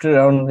had shifted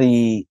around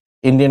the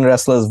Indian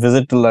wrestlers'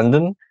 visit to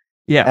London.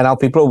 Yeah. And how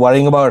people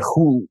in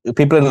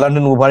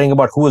London were worrying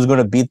about who was going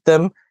to beat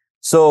them.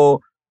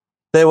 So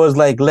there was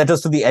letters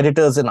to the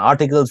editors and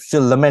articles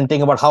still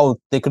lamenting about how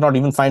they could not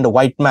even find a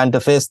white man to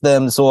face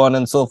them, so on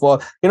and so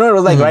forth. It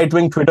was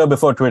right-wing Twitter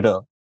before Twitter.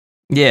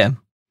 Yeah.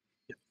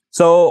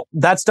 So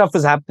that stuff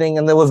is happening.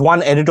 And there was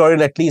one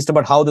editorial at least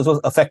about how this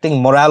was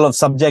affecting morale of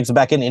subjects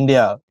back in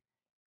India.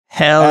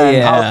 Hell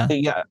and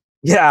yeah.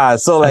 Yeah.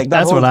 So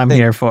that's what I'm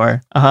here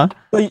for. Uh-huh.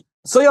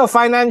 So your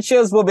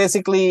financiers were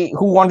basically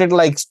who wanted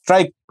to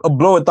strike a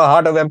blow at the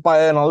heart of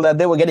empire and all that.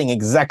 They were getting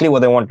exactly what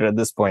they wanted at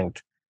this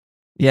point.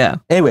 Yeah.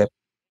 Anyway,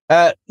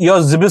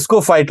 your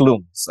Zbyszko fight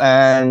looms.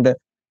 And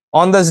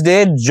on this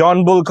day,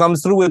 John Bull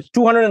comes through with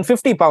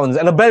 250 pounds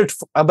and a belt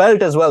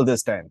as well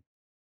this time.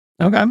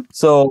 Okay.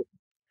 So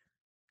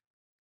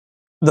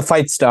the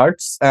fight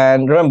starts.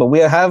 And remember, we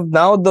have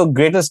now the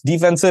greatest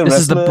defensive This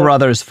wrestler. is the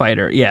brothers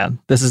fighter. Yeah.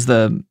 This is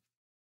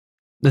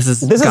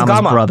Gama's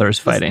Gama. brothers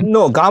fighting.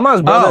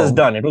 Gama's brother is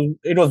done.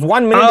 It was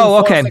 1 minute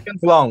and 4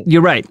 seconds long.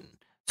 You're right.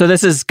 So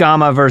this is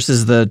Gama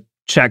versus the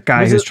Czech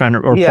guy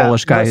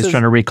Polish guy who's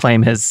trying to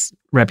reclaim his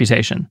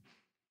reputation.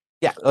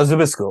 Yeah,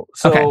 Zbyszko.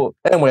 So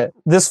anyway,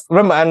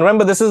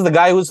 remember, this is the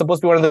guy who's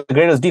supposed to be one of the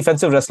greatest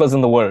defensive wrestlers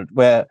in the world.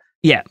 Where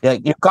you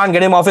can't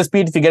get him off his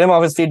feet. If you get him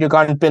off his feet, you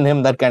can't pin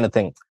him. That kind of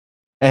thing.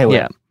 Anyway,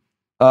 yeah.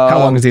 How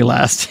long does he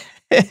last?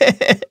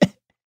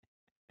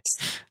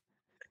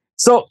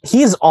 So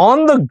he's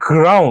on the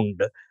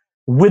ground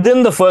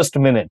within the first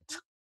minute.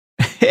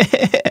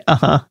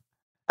 Uh-huh.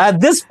 At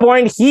this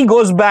point, he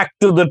goes back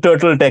to the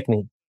turtle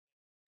technique.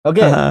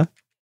 Okay. Uh-huh.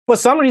 For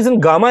some reason,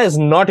 Gama is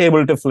not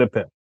able to flip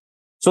him.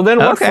 So then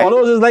what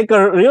follows is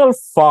a real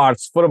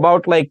farce for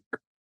about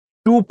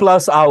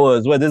 2+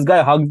 hours where this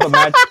guy hugs the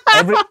mat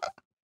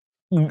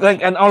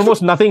and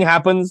almost nothing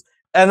happens.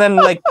 And then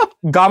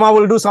Gama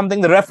will do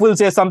something, the ref will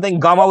say something,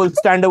 Gama will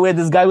stand away,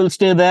 this guy will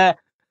stay there.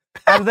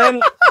 And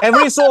then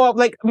every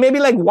maybe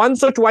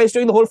once or twice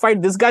during the whole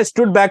fight, this guy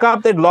stood back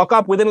up, they'd lock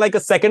up within a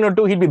second or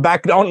two, he'd be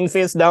back down and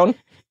face down.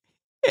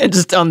 And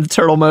just on the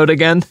turtle mode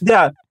again.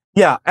 Yeah.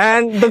 Yeah.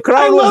 And the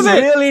crowd was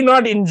really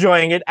not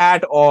enjoying it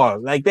at all.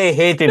 They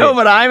hated it. No,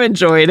 but I'm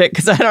enjoying it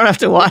because I don't have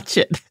to watch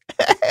it.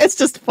 It's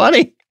just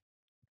funny.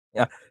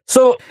 Yeah.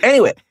 So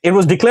anyway, it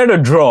was declared a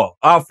draw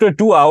after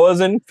 2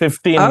 hours and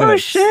 15 minutes. Oh,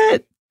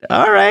 shit.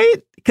 All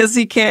right. Because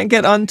he can't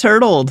get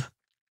unturtled.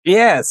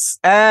 Yes.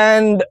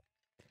 And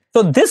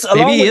so this,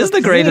 maybe he is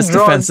the greatest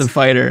defensive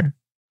fighter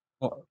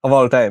of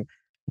all time.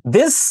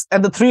 This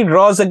and the 3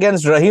 draws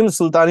against Rahim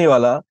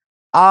Sultaniwala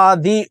are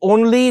the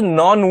only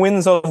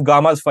non-wins of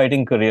Gama's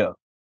fighting career.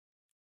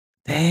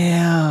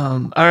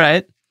 Damn. All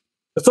right.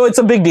 So it's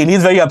a big deal.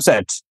 He's very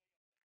upset.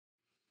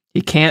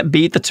 He can't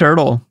beat the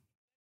turtle.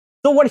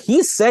 So what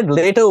he said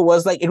later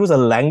was like, it was a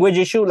language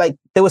issue. Like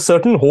there were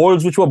certain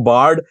holds which were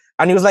barred.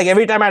 And he was like,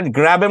 every time I'd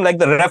grab him, like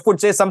the ref would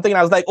say something. And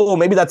I was like, oh,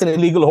 maybe that's an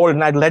illegal hold.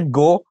 And I'd let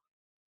go.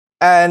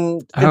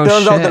 And it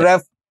turns out the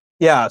ref.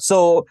 Yeah.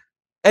 So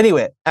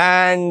anyway,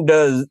 and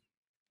a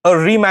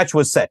rematch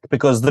was set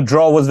because the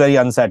draw was very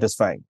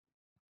unsatisfying.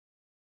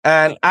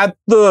 And at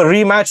the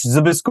rematch,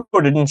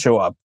 Zbyszko didn't show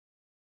up.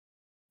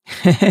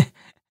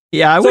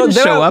 Yeah, I wouldn't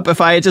show up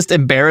if I had just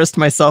embarrassed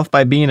myself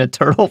by being a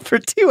turtle for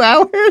 2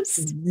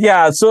 hours.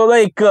 Yeah, so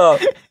like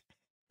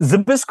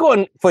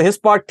Zbyszko, for his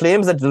part,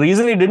 claims that the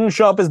reason he didn't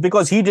show up is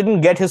because he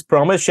didn't get his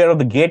promised share of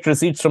the gate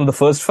receipts from the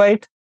first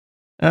fight.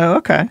 Oh,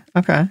 okay.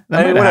 That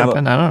might have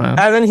happened. I don't know.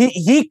 And then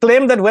he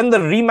claimed that when the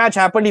rematch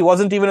happened, he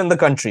wasn't even in the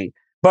country.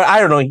 But I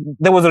don't know.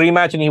 There was a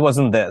rematch and he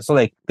wasn't there. So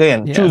like,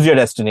 again, choose your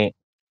destiny.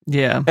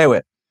 Yeah.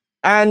 Anyway.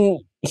 And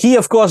he,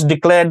 of course,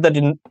 declared that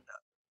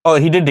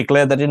he did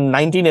declare that in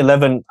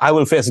 1911, I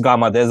will face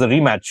Gama. There's a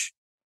rematch.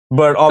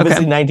 But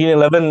obviously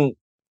 1911,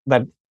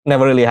 that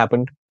never really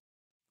happened.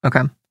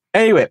 Okay.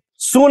 Anyway,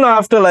 soon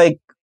after like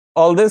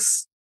all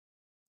this,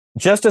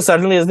 just as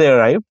suddenly as they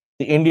arrived,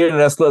 the Indian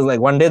wrestlers,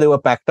 like one day they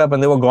were packed up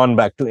and they were gone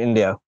back to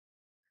India.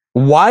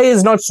 Why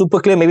is not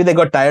super clear. Maybe they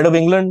got tired of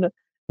England.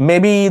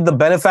 Maybe the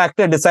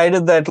benefactor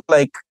decided that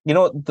like,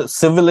 the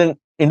civil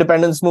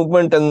independence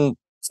movement and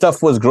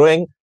stuff was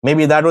growing.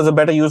 Maybe that was a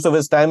better use of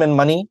his time and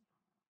money.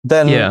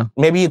 Then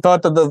maybe he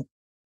thought that the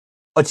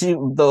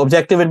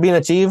objective had been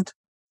achieved.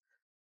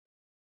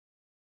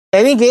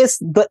 Any case,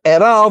 the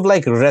era of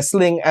like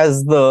wrestling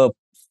as the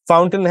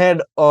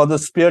fountainhead or the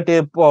spear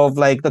tip of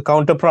like the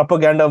counter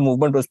propaganda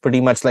movement was pretty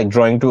much like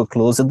drawing to a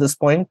close at this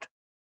point.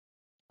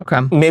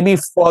 Okay. Maybe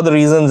for the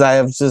reasons I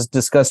have just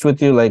discussed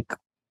with you, like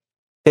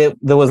there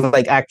was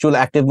like actual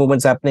active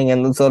movements happening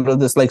and sort of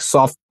this like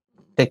soft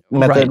tech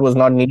method was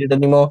not needed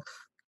anymore.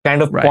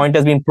 Kind of point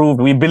has been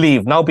proved. We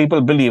believe. Now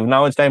people believe.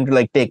 Now it's time to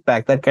like take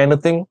back that kind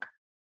of thing.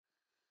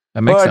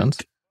 That makes sense.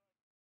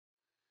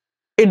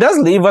 It does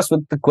leave us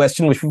with the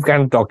question, which we've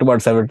kind of talked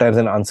about several times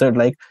and answered,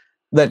 like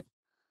that.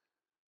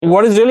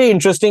 What is really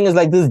interesting is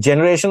like this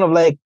generation of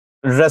like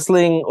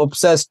wrestling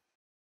obsessed,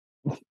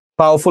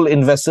 powerful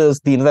investors,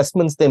 the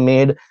investments they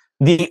made,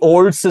 the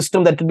old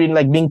system that had been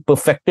like being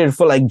perfected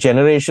for like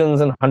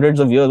generations and hundreds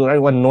of years without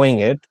anyone knowing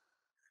it.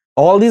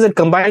 All these are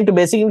combined to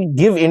basically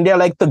give India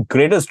like the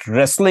greatest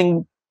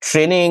wrestling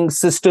training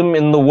system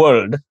in the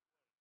world,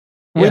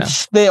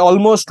 which they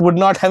almost would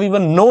not have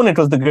even known it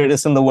was the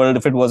greatest in the world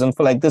if it wasn't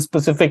for like this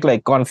specific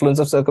like confluence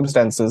of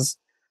circumstances.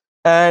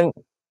 And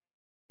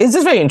it's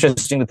just very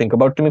interesting to think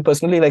about to me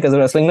personally, like as a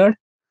wrestling nerd.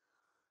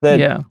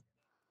 That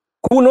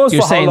who knows?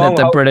 You're for saying how long,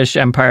 that the British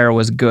Empire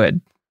was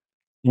good.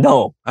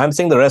 No, I'm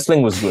saying the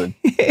wrestling was good.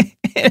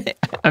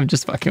 I'm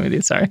just fucking with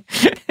you. Sorry.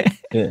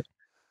 Yeah.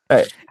 All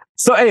right.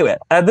 So anyway,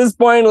 at this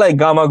point, like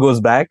Gama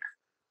goes back.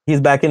 He's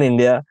back in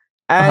India.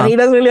 And he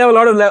doesn't really have a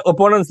lot of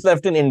opponents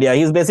left in India.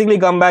 He's basically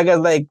come back as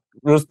like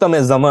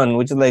Rustam-e-Zaman,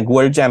 which is like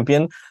world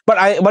champion.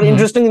 But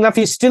interesting enough,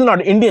 he's still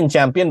not Indian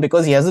champion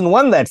because he hasn't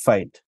won that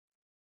fight.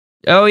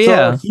 Oh,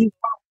 yeah. So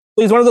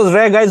he's one of those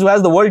rare guys who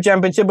has the world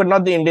championship, but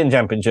not the Indian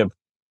championship.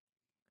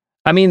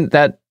 I mean,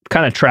 that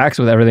kind of tracks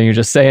with everything you're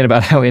just saying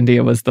about how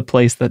India was the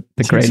place that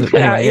the greatest.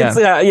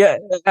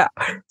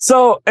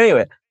 So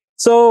anyway,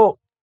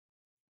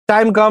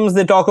 time comes,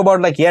 they talk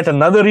about like yet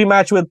another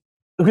rematch with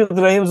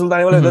Rahim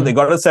Sultaniwala. They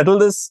got to settle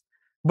this.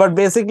 But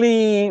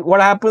basically what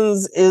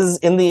happens is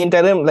in the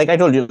interim, like I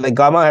told you, like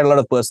Gama had a lot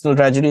of personal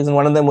tragedies. And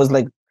one of them was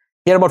like,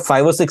 he had about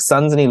 5 or 6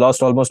 sons and he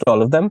lost almost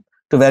all of them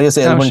to various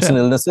ailments and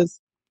illnesses.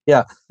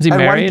 Yeah. Is he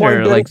married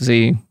or like is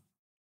he?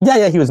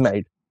 Yeah, he was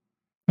married.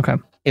 Okay.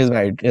 He was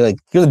married. Like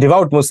he was a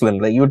devout Muslim.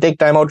 Like you would take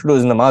time out to do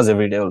his namaz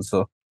every day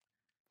also.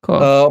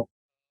 Cool.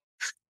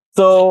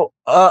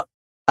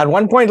 At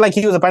one point, like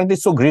he was apparently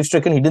so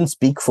grief-stricken, he didn't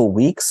speak for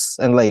weeks.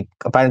 And like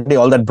apparently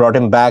all that brought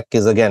him back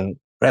is again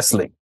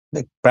wrestling,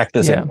 like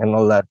practicing and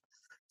all that.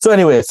 So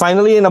anyway,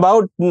 finally in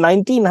about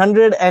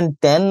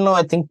 1910 or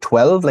I think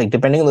 12, like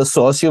depending on the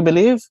source you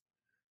believe,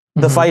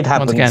 the fight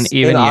happens. Once again,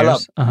 even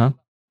years.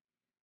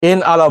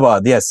 In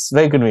Allahabad, yes,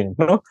 very convenient.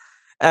 No?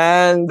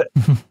 And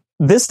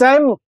this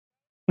time,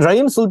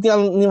 Rahim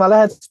Sultaniwala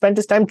had spent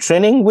his time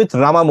training with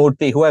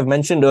Ramamurthy, who I've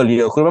mentioned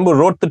earlier, who remember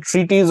wrote the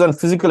treatise on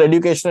physical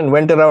education and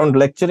went around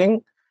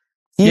lecturing.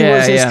 He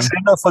was his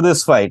trainer for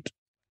this fight.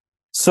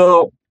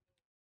 So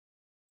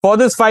for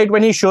this fight,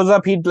 when he shows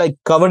up, he'd like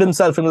covered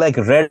himself in like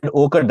red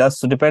ochre dust.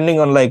 So depending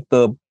on like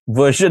the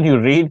version you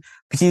read,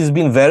 he's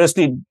been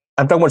variously,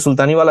 I'm talking about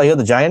Sultaniwala here,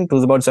 the giant,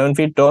 who's about 7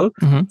 feet tall.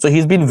 So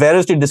he's been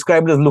variously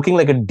described as looking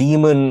like a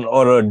demon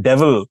or a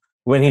devil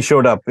when he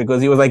showed up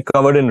because he was like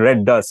covered in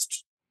red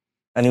dust.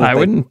 And I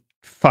wouldn't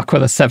fuck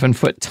with a 7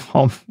 foot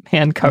tall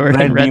man covered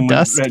in red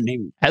dust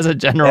as a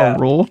general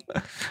rule.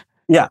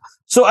 Yeah.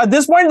 So at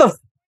this point,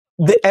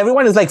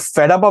 everyone is like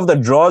fed up of the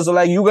draws. So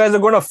like, you guys are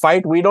going to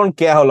fight. We don't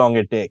care how long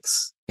it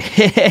takes.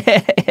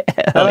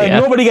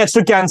 Nobody gets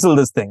to cancel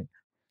this thing.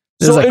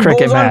 This is a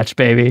cricket match,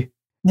 baby.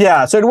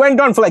 Yeah. So it went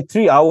on for like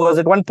 3 hours.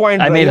 At one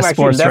point, I made a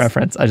sports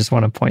reference. I just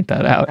want to point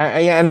that out.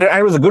 And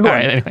it was a good one. All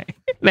right, anyway.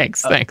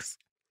 Thanks.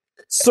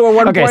 So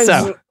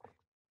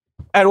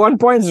at one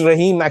point,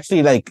 Raheem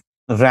actually like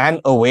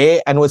ran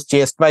away and was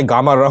chased by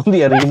Gama around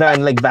the arena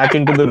and like back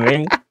into the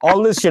ring.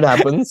 All this shit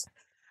happens.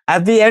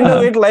 At the end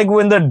of it, like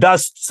when the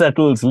dust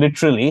settles,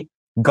 literally,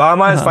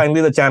 Gama is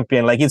finally the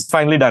champion. Like he's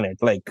finally done it.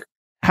 Like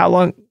how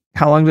long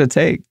did it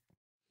take?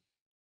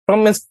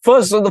 From his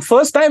first, so the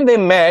first time they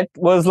met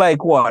was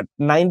like what,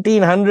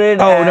 1900?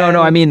 Oh,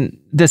 no. I mean,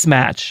 this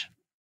match.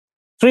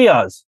 3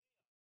 hours.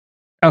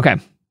 Okay.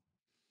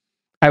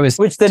 I was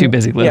too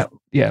busy.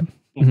 Yeah.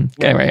 Mm-hmm.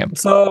 Anyway,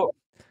 So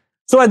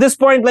at this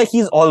point, like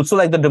he's also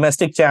like the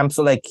domestic champ.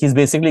 So like he's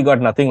basically got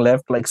nothing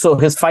left. Like, so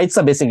his fights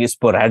are basically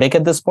sporadic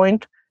at this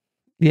point.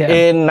 Yeah.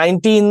 In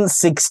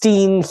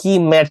 1916, he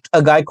met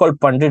a guy called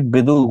Pandit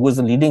Bidu, who was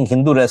a leading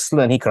Hindu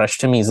wrestler, and he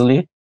crushed him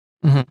easily.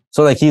 Mm-hmm.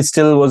 So like he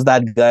still was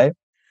that guy.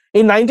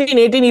 In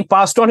 1918, he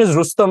passed on his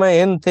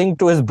Rustam-e-Hind thing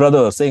to his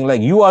brother, saying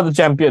like, "You are the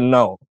champion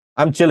now.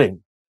 I'm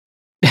chilling."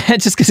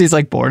 Just because he's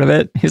like bored of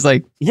it. He's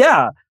like,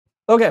 yeah.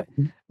 Okay.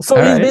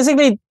 So he's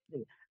basically,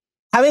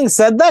 having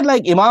said that,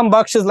 like Imam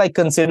Baksh is like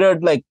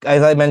considered, like,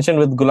 as I mentioned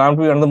with Ghulam, to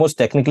be one of the most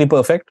technically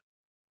perfect.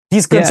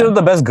 He's considered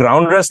the best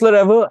ground wrestler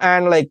ever.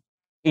 And like,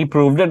 he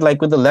proved it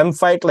like with the Lem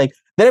fight. Like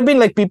there have been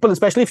like people,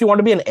 especially if you want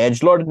to be an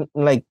edgelord,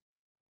 like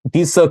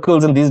these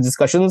circles and these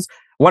discussions,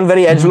 one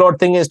very edgelord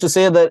thing is to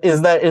say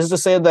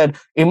that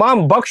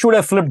Imam Baksh would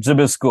have flipped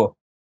Zbyszko.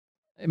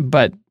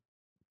 But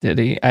did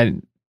he?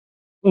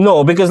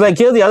 No, because like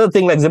here's the other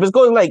thing, like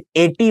Zbyszko is like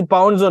 80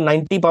 pounds or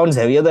 90 pounds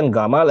heavier than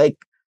Gama. Like,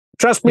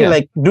 trust me,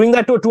 like doing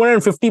that to a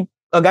 250,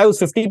 a guy who's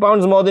 50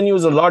 pounds more than you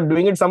is a lot.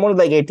 Doing it someone who's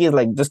like 80 is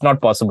like just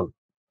not possible.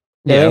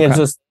 I think it's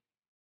just,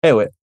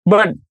 anyway.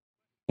 But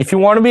if you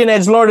want to be an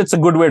edgelord, it's a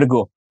good way to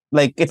go.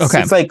 Like it's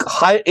like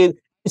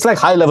it's like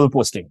high level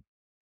posting.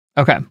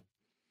 Okay.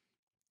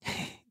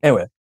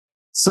 Anyway,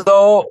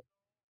 so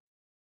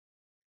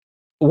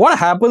what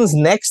happens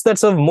next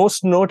that's of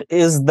most note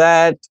is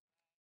that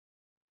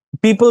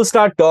people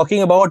start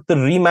talking about the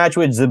rematch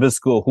with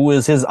Zbyszko, who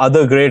is his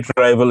other great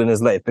rival in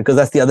his life, because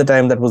that's the other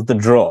time that was the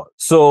draw.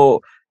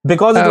 So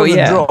because it was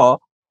a draw,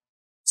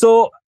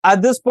 so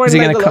at this point,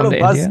 like a lot of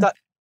buzz.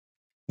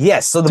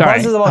 Yes, so the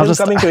buzz is about him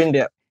coming to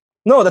India.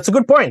 No, that's a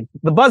good point.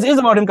 The buzz is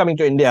about him coming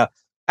to India.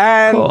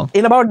 And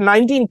in about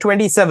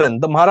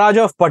 1927, the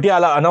Maharaja of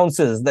Patiala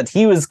announces that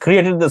he has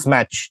created this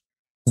match.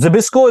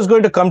 Zbyszko is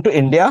going to come to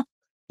India.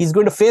 He's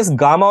going to face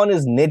Gama on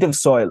his native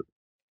soil.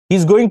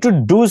 He's going to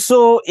do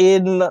so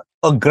in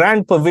a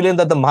grand pavilion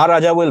that the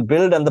Maharaja will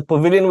build, and the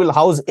pavilion will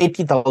house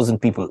 80,000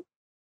 people.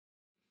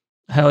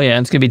 Hell yeah.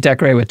 And it's going to be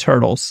decorated with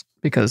turtles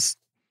because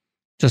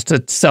just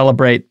to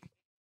celebrate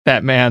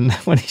that man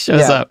when he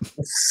shows up.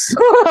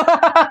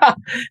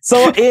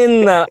 So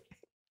in...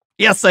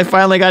 yes, I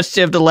finally got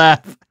Shiv to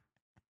laugh.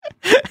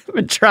 I've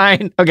been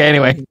trying. Okay,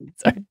 anyway.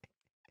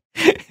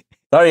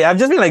 Sorry, I've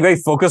just been like very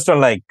focused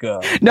on like...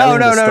 No,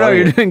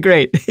 you're doing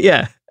great.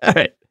 Yeah, all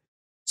right.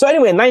 So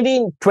anyway,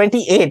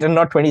 1928 and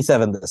not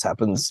 27, this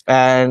happens.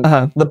 And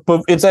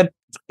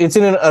it's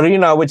in an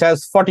arena which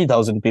has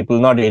 40,000 people,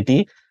 not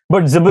 80.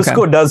 But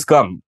Zbyszko does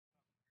come.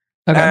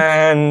 Okay.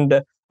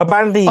 And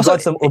apparently he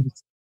got some...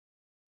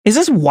 Is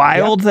this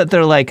wild that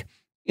they're like...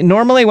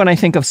 Normally when I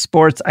think of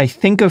sports, I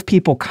think of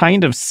people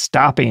kind of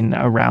stopping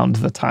around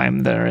the time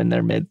they're in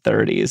their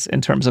mid-30s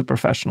in terms of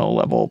professional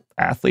level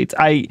athletes.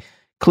 I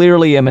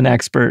clearly am an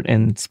expert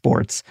in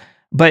sports.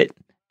 But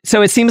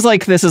so it seems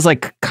like this is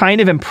like kind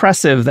of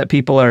impressive that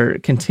people are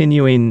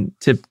continuing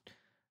to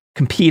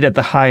compete at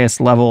the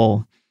highest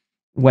level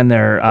when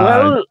they're...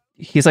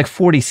 he's like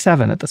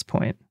 47 at this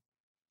point.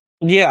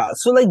 Yeah.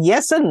 So like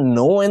yes and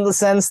no in the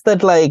sense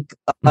that like...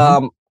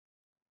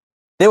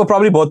 They were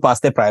probably both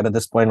past their prime at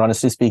this point,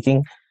 honestly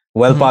speaking.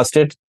 Well past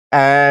it.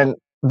 And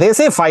they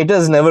say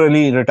fighters never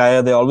really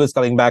retire. They're always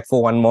coming back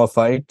for one more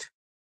fight.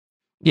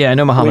 Yeah, I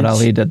know Muhammad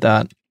Ali did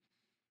that.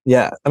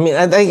 Yeah. I mean,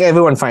 I think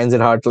everyone finds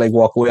it hard to like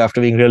walk away after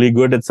being really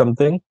good at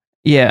something.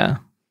 Yeah.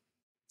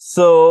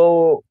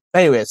 So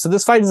anyway, so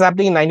this fight is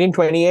happening in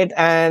 1928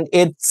 and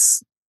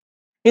it's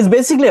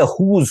basically a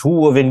who's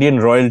who of Indian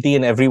royalty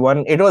and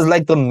everyone. It was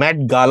like the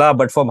Met Gala,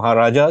 but for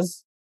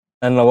Maharajas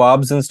and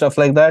Nawabs and stuff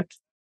like that.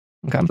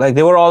 Okay. Like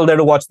they were all there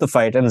to watch the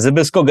fight, and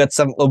Zbyszko gets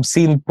some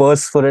obscene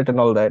purse for it and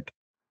all that.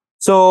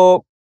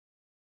 So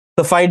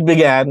the fight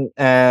began,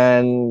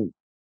 and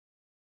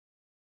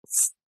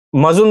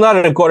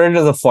Mazumdar recorded it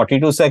as a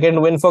 42-second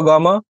win for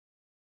Gama,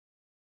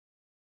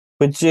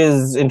 which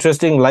is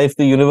interesting. Life,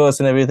 the universe,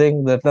 and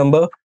everything. That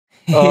number.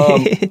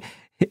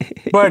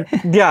 But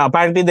yeah,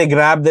 apparently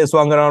they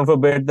swung around for a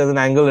bit. There's an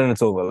angle, and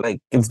it's over.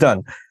 Like it's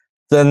done.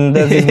 Then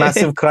there's these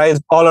massive cries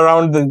all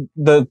around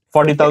the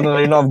 40,000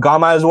 arena of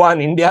Gama has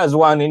won, India has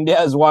won, India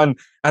has won.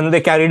 And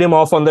they carried him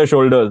off on their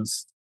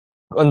shoulders.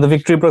 On the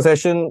victory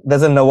procession,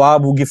 there's a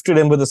Nawab who gifted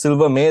him with a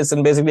silver mace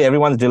and basically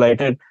everyone's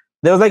delighted.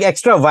 There was like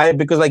extra vibe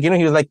because like, he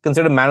was like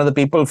considered man of the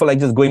people for like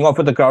just going off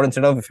with the crowd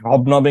instead of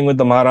hobnobbing with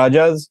the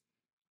Maharajas.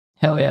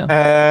 Hell yeah.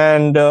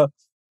 And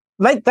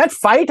like that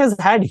fight has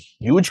had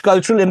huge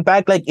cultural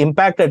impact, like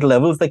impact at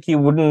levels like you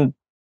wouldn't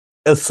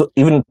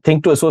even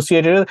think to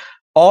associate it with.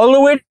 all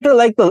the way to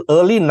like the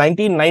early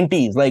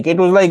 1990s. Like it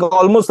was like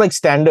almost like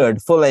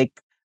standard for like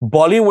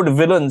Bollywood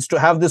villains to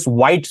have this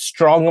white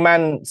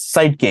strongman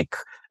sidekick.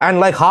 And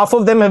like half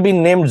of them have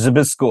been named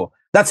Zibisco.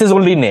 That's his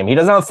only name. He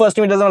doesn't have a first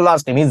name, he doesn't have a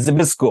last name. He's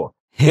Zibisco.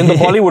 In the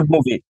Bollywood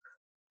movie,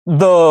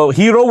 the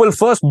hero will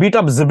first beat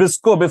up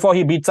Zibisco before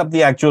he beats up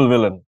the actual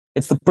villain.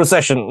 It's the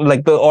procession,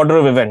 like the order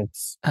of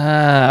events.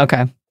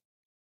 Okay.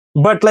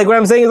 But like what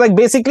I'm saying is like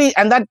basically,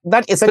 and that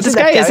essentially. But this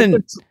guy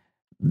isn't.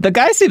 The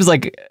guy seems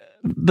like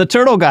the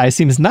turtle guy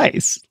seems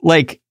nice.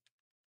 Like,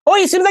 oh,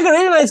 he seems like a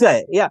really nice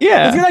guy. Yeah.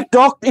 Yeah.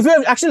 If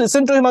you actually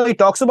listen to him how he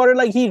talks about it,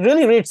 like he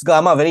really rates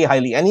Gama very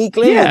highly, and he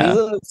claims the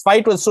reason his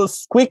fight was so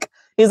quick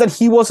is that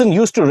he wasn't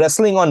used to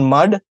wrestling on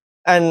mud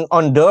and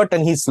on dirt,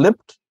 and he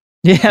slipped.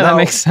 Yeah, that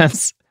makes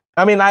sense.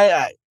 I mean,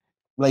 I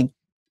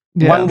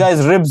one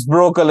guy's ribs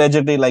broke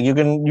allegedly. Like you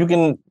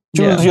can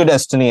choose your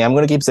destiny. I'm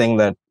gonna keep saying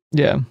that.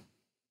 Yeah.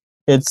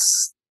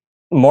 It's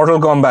Mortal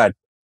Kombat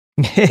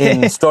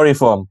in story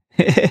form.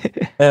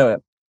 Anyway,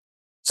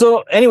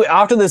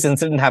 after this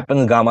incident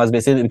happens, Gama's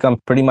basically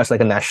become pretty much like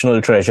a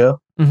national treasure.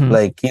 Mm-hmm.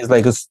 Like he's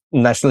like a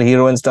national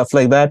hero and stuff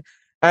like that.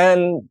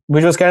 And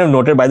which was kind of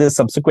noted by this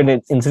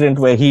subsequent incident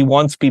where he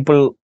wants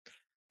people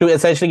to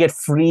essentially get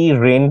free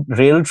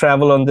rail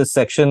travel on this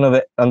section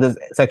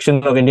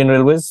of Indian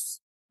Railways.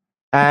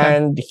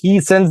 And he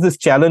sends this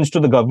challenge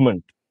to the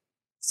government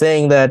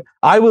saying that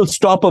I will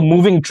stop a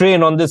moving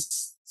train on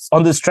this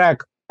track.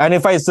 And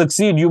if I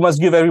succeed, you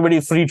must give everybody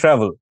free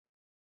travel.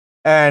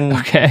 And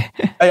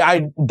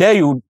I dare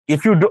you,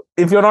 if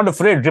you're not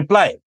afraid,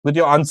 reply with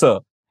your answer.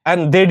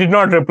 And they did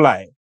not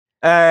reply.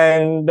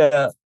 And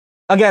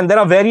again, there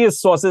are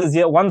various sources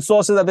here. One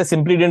source is that they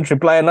simply didn't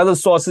reply. Another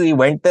source is he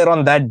went there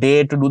on that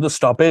day to do the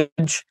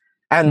stoppage.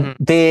 And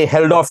they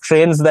held off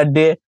trains that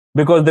day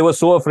because they were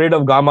so afraid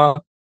of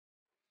Gama.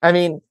 I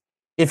mean,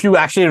 if you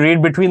actually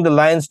read between the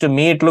lines, to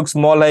me, it looks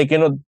more like,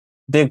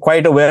 they're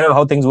quite aware of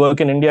how things work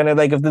in India. And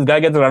like, if this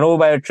guy gets run over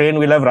by a train,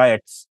 we'll have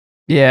riots.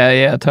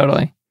 Yeah,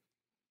 totally.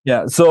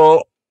 Yeah,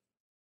 so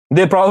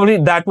they probably,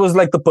 that was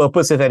like the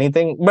purpose, if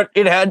anything. But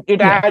it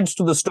adds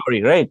to the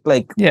story, right?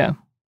 Like, yeah.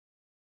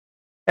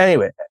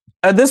 Anyway,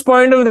 at this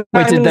point of the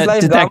time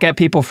did that get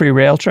people free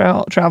rail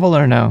travel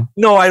or no?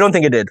 No, I don't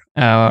think it did.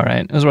 Oh, all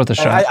right. It was worth a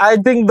shot. I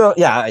think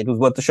it was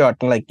worth a shot.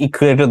 And like, he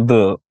created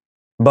the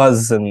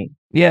buzz and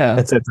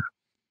etc.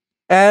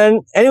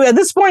 And anyway, at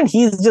this point,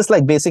 he's just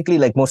like basically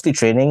like mostly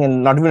training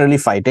and not even really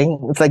fighting.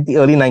 It's like the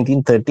early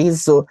 1930s.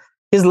 So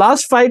his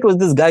last fight was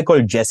this guy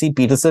called Jesse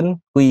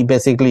Peterson, who he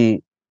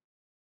basically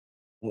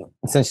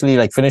essentially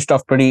like finished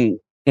off pretty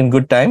in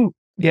good time.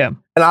 Yeah.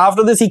 And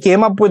after this, he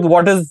came up with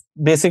what is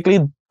basically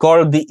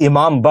called the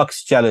Imam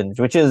Baksh challenge,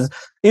 which is,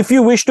 if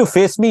you wish to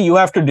face me, you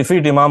have to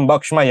defeat Imam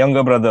Baksh, my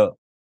younger brother.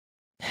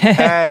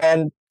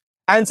 and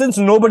since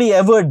nobody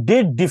ever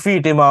did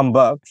defeat Imam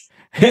Baksh,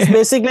 this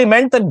basically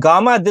meant that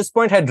Gama at this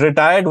point had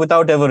retired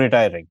without ever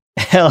retiring.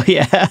 Hell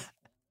yeah.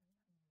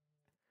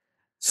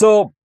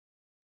 So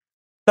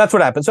that's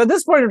what happened. So at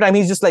this point in time,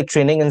 he's just like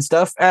training and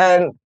stuff.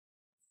 And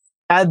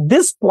at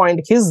this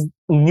point, his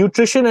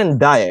nutrition and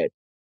diet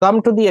come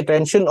to the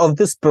attention of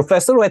this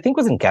professor who I think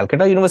was in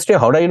Calcutta University or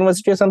Howrah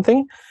University or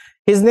something.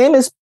 His name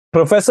is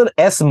Professor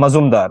S.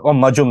 Mazumdar or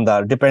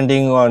Majumdar,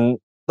 depending on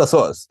the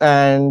source.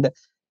 And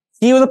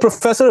he was a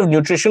professor of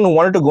nutrition who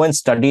wanted to go and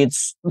study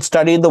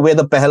the way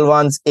the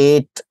Pahalwans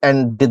ate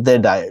and did their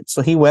diet.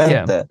 So he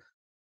went there.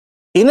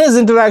 In his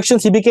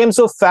interactions, he became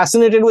so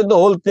fascinated with the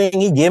whole thing,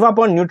 he gave up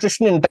on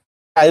nutrition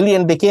entirely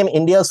and became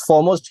India's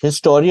foremost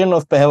historian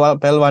of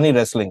Pahalwani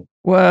wrestling.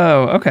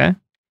 Whoa, okay.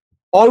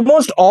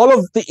 Almost all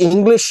of the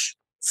English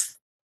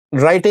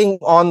writing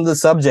on the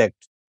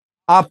subject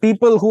are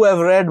people who have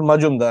read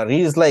Majumdar.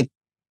 He's like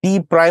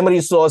the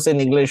primary source in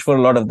English for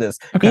a lot of this.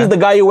 Okay. He's the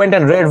guy who went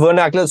and read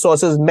vernacular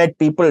sources, met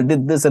people,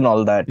 did this and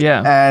all that.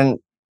 Yeah. And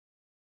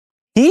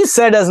he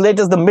said as late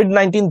as the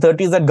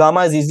mid-1930s that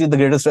Gama is easily the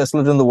greatest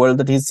wrestler in the world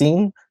that he's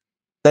seen.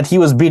 That he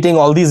was beating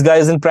all these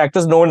guys in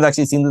practice. No one's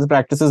actually seen these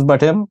practices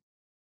but him.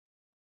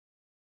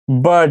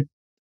 But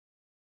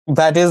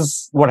that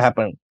is what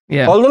happened.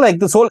 Yeah. Although like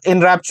this whole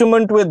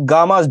enrapturement with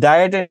Gama's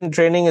diet and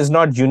training is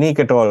not unique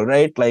at all,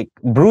 right? Like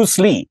Bruce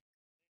Lee,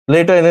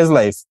 later in his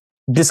life,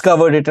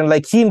 discovered it and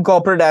like he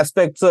incorporated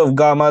aspects of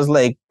Gama's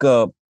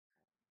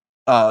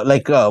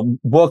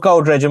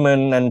workout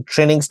regimen and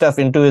training stuff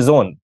into his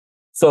own.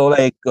 So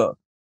like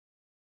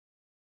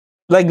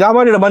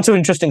Gama did a bunch of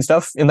interesting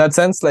stuff in that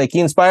sense. Like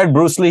he inspired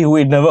Bruce Lee, who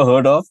we'd never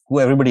heard of,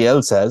 who everybody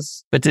else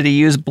has. But did he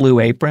use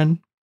Blue Apron?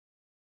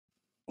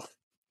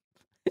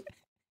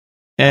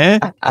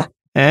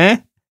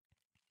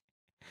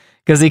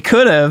 Because he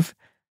could have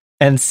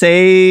and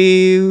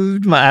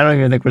saved my... I don't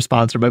even think we're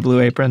sponsored by Blue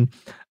Apron.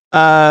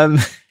 So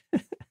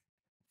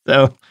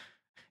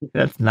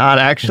that's not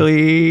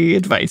actually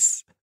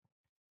advice.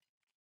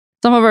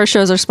 Some of our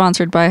shows are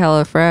sponsored by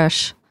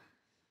HelloFresh.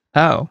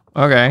 Oh,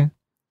 okay.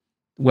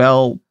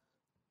 Well,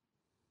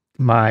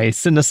 my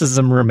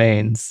cynicism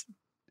remains,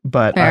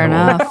 but Fair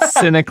enough.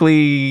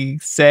 cynically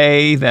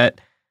say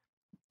that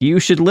you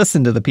should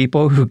listen to the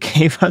people who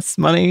gave us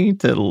money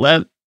to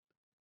let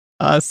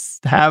us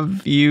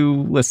have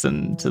you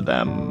listen to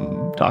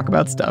them talk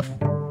about stuff.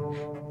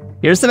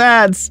 Here's some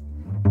ads.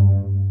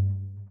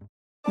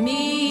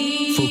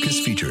 Focus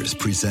Features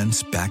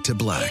presents Back to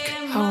Black.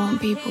 I want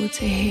people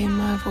to hear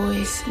my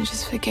voice and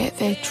just forget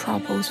their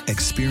troubles.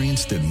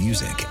 Experience the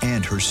music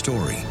and her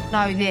story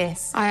Know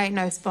this, I ain't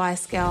no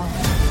Spice Girl.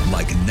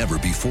 like never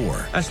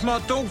before That's my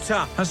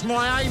daughter. That's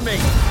my Amy.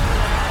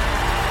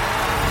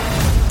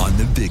 on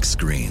the big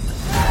screen.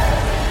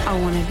 I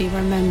want to be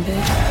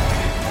remembered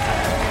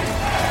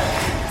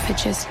for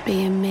just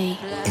being me.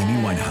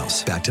 Amy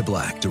Winehouse, Back to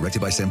Black,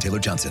 directed by Sam Taylor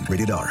Johnson.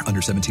 Rated R,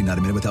 under 17, not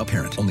a minute without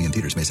parent. Only in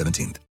theaters May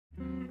 17th.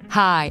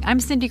 Hi, I'm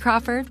Cindy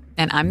Crawford,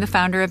 and I'm the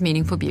founder of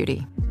Meaningful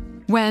Beauty.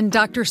 When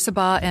Dr.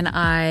 Sabah and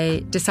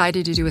I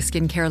decided to do a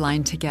skincare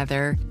line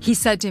together, he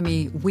said to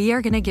me, we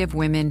are going to give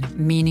women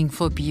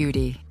meaningful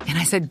beauty. And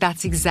I said,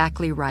 that's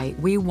exactly right.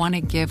 We want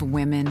to give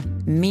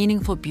women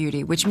meaningful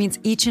beauty, which means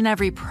each and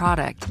every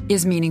product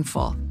is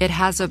meaningful. It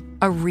has a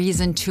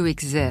reason to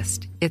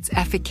exist. It's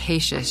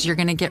efficacious. You're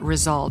going to get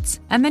results.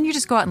 And then you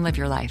just go out and live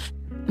your life.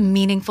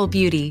 Meaningful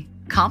Beauty.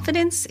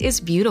 Confidence is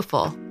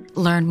beautiful.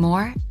 Learn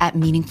more at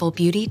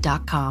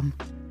meaningfulbeauty.com.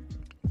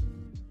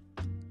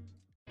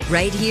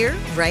 Right here,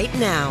 right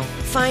now.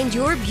 Find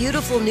your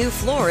beautiful new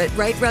floor at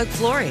Right Rug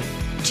Flooring.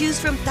 Choose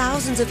from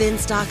thousands of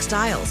in-stock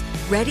styles,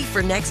 ready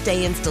for next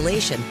day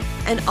installation,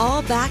 and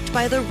all backed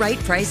by the right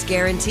price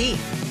guarantee.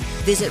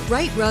 Visit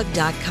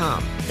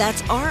rightrug.com.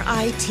 That's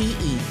RITERUG.com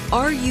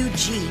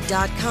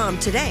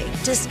today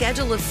to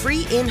schedule a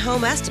free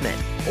in-home estimate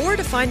or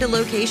to find a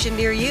location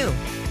near you.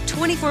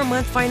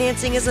 24-month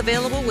financing is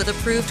available with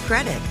approved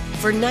credit.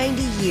 For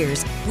 90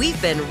 years, we've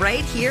been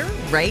right here,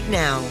 right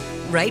now.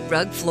 Right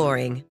Rug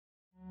Flooring.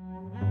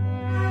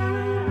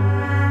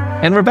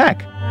 And we're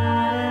back.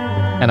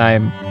 And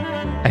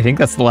I think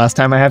that's the last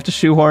time I have to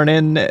shoehorn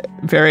in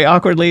very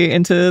awkwardly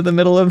into the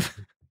middle of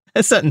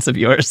a sentence of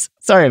yours.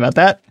 Sorry about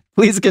that.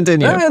 Please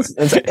continue. No,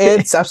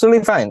 it's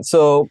absolutely fine.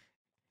 So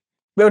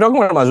we were talking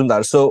about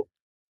Majumdar. So,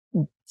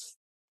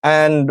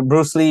 and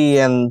Bruce Lee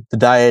and the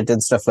diet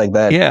and stuff like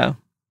that. Yeah.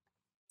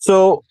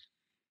 So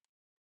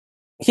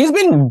he's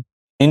been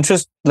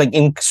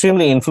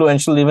extremely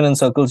influential even in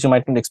circles you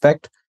mightn't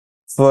expect.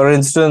 For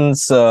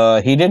instance,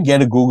 he did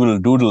get a Google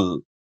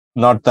Doodle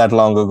not that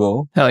long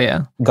ago. Hell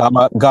yeah.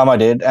 Gama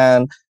did.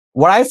 And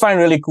what I find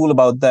really cool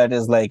about that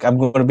is I'm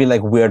going to be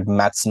weird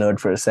maths nerd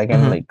for a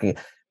second. Mm-hmm.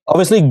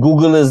 Obviously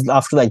Google is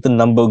after the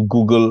number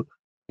Google,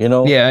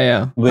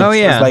 Yeah. Which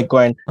is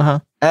Litecoin. Uh-huh.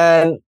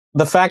 And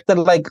the fact that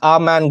our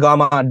man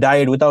Gama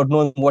died without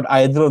knowing what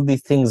either of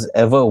these things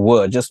ever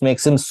were just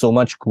makes him so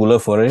much cooler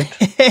for it.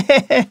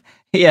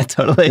 Yeah,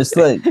 totally. It's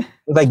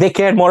like they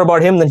cared more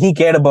about him than he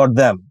cared about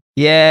them.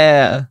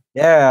 Yeah.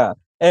 Yeah.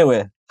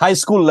 Anyway, high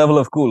school level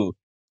of cool.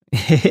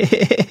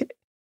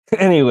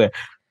 Anyway.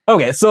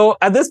 Okay, so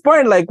at this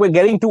point, we're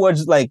getting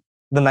towards the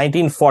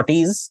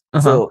 1940s.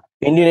 Uh-huh. So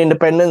Indian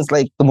independence,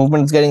 the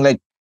movement is getting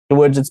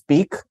towards its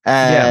peak.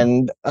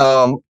 And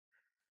the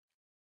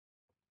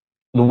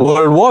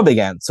World War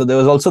began. So there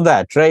was also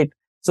that, right?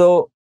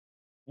 So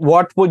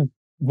what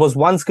was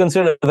once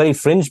considered a very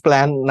fringe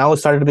plan now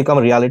started to become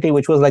a reality,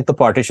 which was the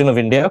partition of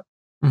India.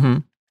 Mm-hmm.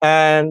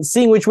 And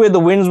seeing which way the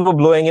winds were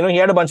blowing, he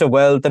had a bunch of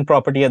wealth and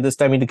property at this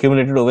time he'd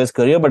accumulated over his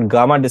career, but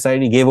Gama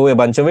decided he gave away a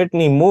bunch of it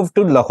and he moved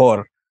to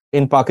Lahore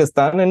in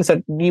Pakistan and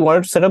said he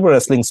wanted to set up a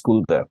wrestling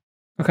school there.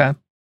 Okay.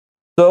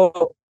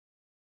 So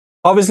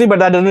obviously, but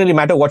that doesn't really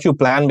matter what you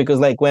plan because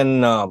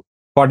when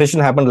partition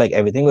happened,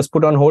 everything was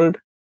put on hold.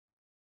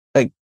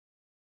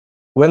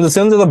 When the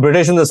sins of the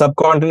British in the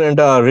subcontinent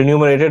are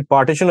remunerated,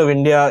 partition of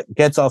India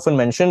gets often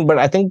mentioned, but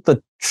I think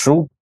the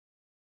true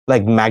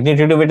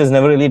magnitude of it is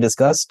never really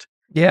discussed.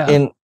 Yeah.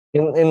 In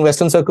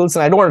Western circles,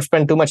 and I don't want to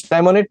spend too much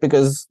time on it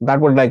because that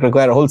would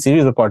require a whole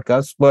series of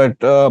podcasts. But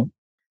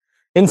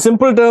in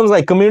simple terms,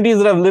 communities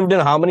that have lived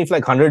in harmony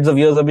for hundreds of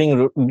years are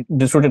being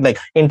disrooted.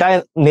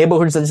 Entire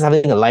neighborhoods are just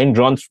having a line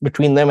drawn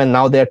between them, and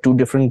now they are two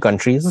different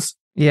countries.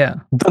 Yeah.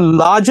 The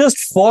largest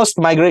forced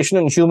migration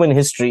in human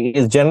history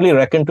is generally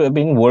reckoned to have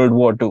been World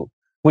War II,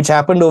 which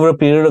happened over a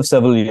period of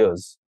several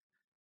years.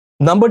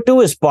 Number two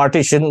is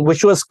partition,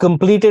 which was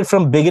completed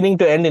from beginning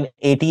to end in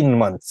 18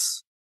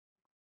 months.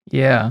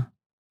 Yeah.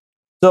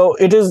 So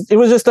it was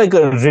just a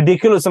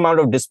ridiculous amount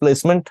of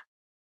displacement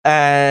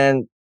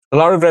and a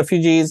lot of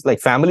refugees,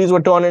 families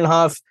were torn in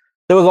half.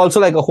 There was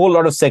also a whole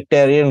lot of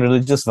sectarian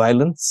religious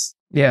violence.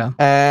 Yeah.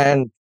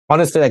 And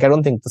honestly, I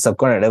don't think the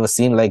subcontinent had ever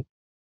seen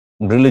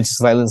religious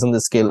violence on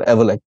this scale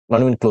ever,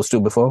 not even close to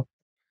before.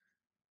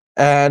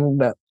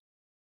 And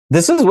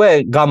this is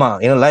where Gama,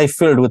 life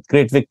filled with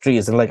great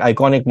victories and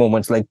iconic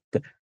moments,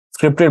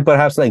 scripted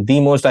perhaps the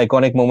most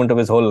iconic moment of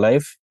his whole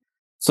life.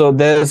 So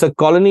there's a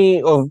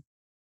colony of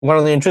one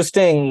of the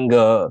interesting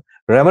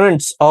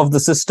remnants of the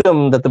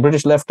system that the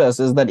British left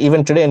us is that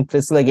even today in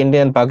places like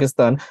India and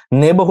Pakistan,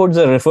 neighborhoods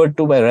are referred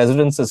to by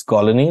residents as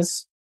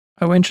colonies.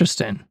 Oh,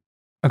 interesting.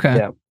 Okay.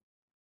 Yeah.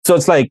 So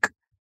it's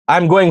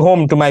I'm going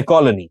home to my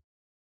colony.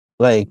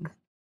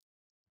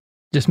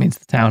 Just means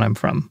the town I'm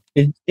from.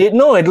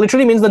 No, it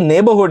literally means the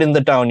neighborhood in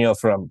the town you're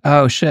from.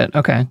 Oh shit.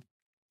 Okay.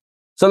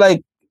 So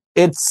like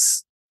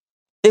it's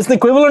the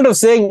equivalent of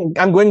saying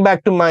I'm going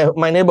back to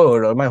my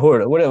neighborhood or my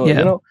hood or whatever, Yeah.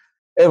 you know.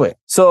 Anyway,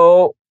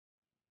 so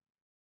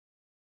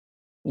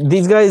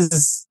these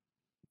guys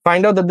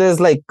find out that there's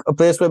like a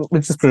place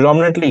which is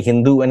predominantly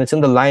Hindu, and it's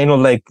in the line of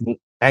like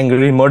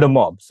angry murder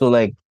mob. So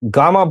like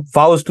Gama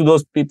vows to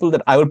those people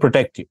that I will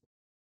protect you.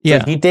 So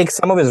Yeah. he takes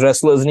some of his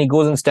wrestlers and he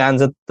goes and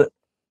stands at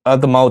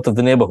the mouth of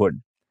the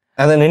neighborhood.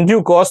 And then in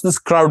due course, this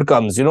crowd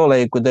comes, you know,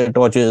 like with their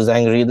torches,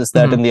 angry, this,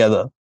 that, and the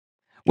other.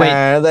 Wait,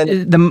 and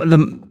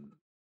then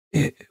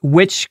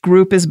which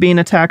group is being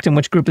attacked and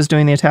which group is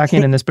doing the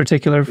attacking in this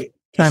particular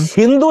time?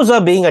 Hindus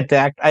are being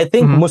attacked. I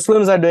think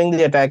Muslims are doing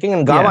the attacking,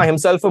 and Gama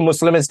himself, a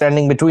Muslim, is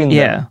standing between them.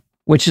 Yeah,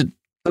 which is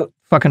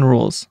fucking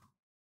rules.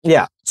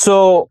 Yeah.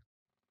 So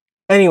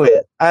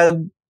anyway,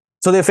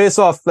 so they face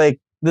off. Like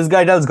this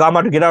guy tells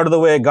Gama to get out of the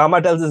way.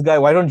 Gama tells this guy,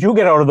 "Why don't you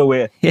get out of the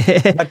way?"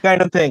 That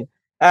kind of thing.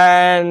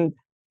 And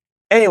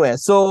anyway,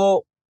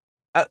 so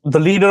the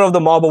leader of the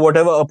mob or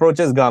whatever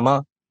approaches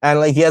Gama, and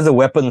like he has a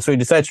weapon, so he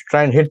decides to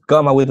try and hit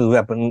Gama with his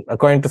weapon.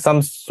 According to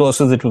some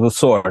sources, it was a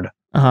sword.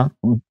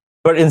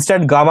 But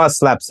instead, Gama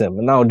slaps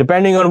him. Now,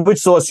 depending on which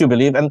source you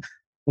believe, and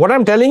what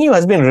I'm telling you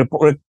has been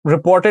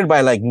reported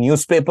by like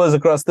newspapers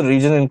across the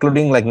region,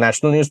 including like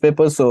national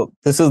newspapers. So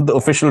this is the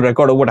official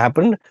record of what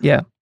happened.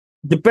 Yeah.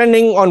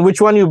 Depending on which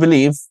one you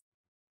believe,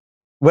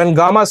 when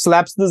Gama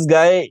slaps this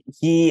guy,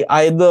 he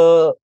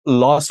either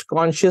lost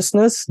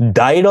consciousness,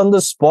 died on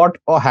the spot,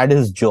 or had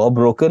his jaw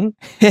broken.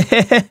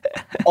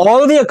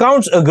 All the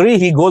accounts agree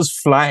he goes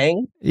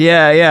flying.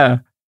 Yeah.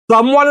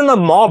 Someone in the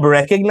mob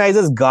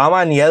recognizes Gama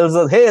and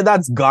yells, "Hey,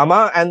 that's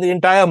Gama," and the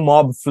entire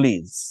mob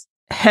flees.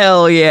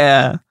 Hell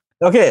yeah.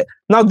 Okay,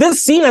 now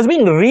this scene has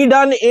been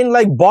redone in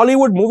like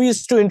Bollywood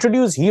movies to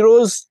introduce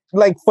heroes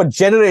like for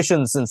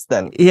generations since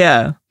then.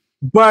 Yeah.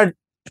 But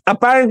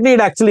apparently it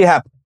actually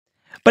happened.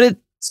 But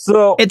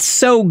it's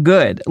so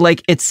good.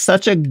 Like, it's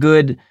such a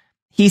good...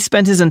 He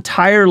spent his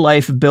entire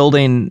life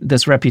building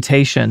this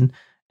reputation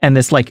and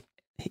this, like,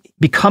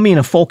 becoming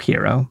a folk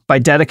hero by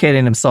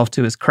dedicating himself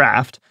to his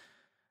craft.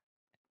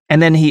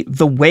 And then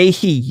the way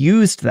he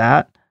used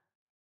that,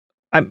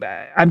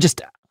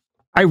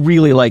 I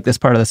really like this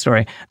part of the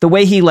story. The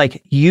way he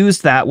like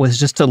used that was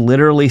just to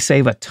literally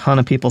save a ton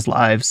of people's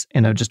lives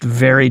in a just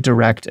very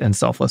direct and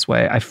selfless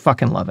way. I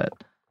fucking love it.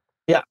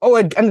 Yeah. Oh,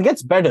 and it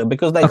gets better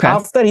because like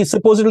after he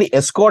supposedly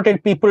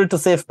escorted people to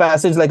safe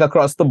passage like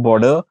across the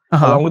border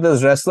along with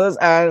his wrestlers,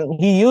 and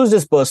he used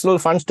his personal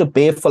funds to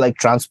pay for like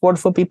transport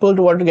for people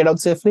who want to get out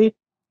safely.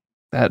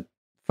 That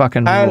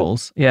fucking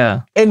rules.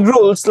 Yeah. It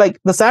rules. Like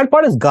the sad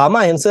part is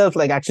Gama himself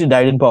like actually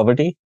died in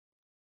poverty.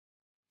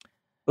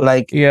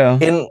 Like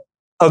in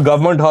a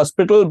government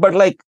hospital. But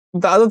like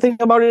the other thing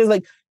about it is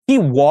like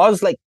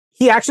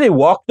he actually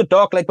walked the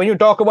talk. Like when you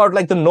talk about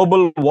like the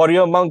noble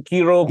warrior monk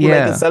hero who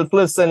like is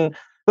selfless, and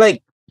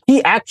like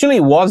he actually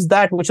was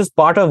that, which is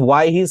part of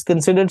why he's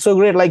considered so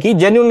great. Like he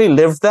genuinely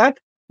lived that.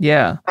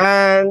 Yeah.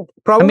 And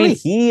probably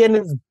he and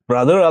his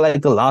brother are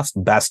like the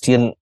last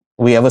bastion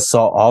we ever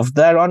saw of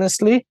that,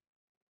 honestly.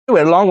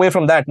 We're a long way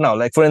from that now.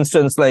 Like for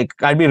instance, like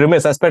I'd be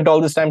remiss. I spent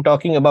all this time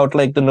talking about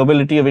like the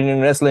nobility of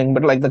Indian wrestling,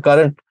 but like the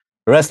current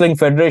Wrestling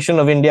Federation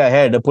of India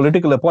head, a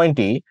political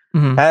appointee,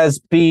 has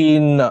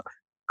been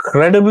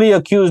credibly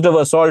accused of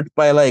assault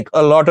by like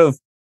a lot of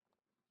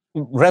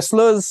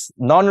wrestlers,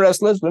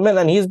 non-wrestlers, women,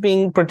 and he's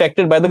being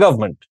protected by the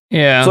government.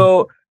 Yeah.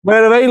 So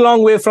we're a very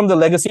long way from the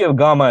legacy of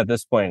Gama at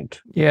this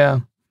point. Yeah.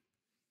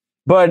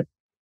 But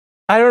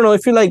I don't know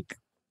if you like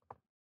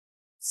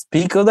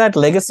speak of that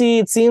legacy,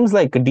 it seems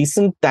like a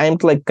decent time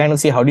to like kind of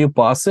see how do you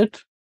pass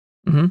it.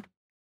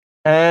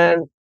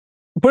 And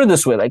put it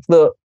this way, like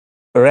the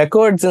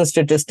records and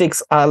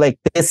statistics are like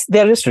this,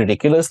 they're just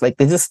ridiculous. Like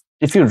they just,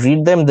 if you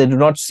read them, they do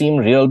not seem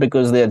real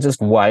because they're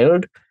just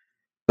wild.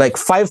 Like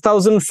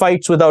 5,000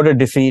 fights without a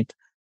defeat.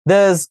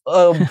 There's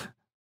a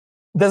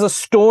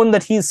stone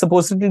that he's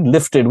supposedly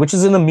lifted, which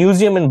is in a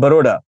museum in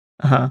Baroda.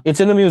 It's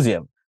in a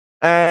museum.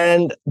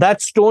 And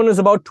that stone is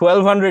about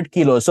 1,200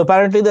 kilos. So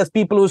apparently there's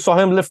people who saw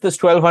him lift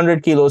this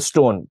 1,200 kilo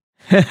stone.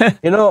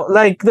 You know,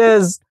 like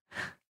there's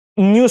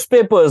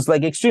newspapers,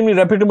 like extremely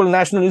reputable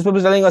national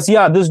newspapers telling us,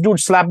 yeah, this dude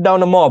slapped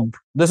down a mob.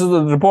 This is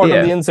the report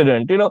of the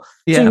incident, you know?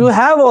 So you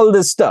have all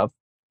this stuff,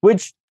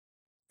 which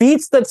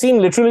feats that seem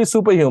literally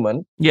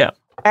superhuman. Yeah.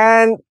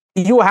 And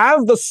you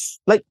have this,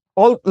 like,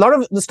 a lot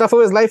of the stuff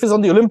of his life is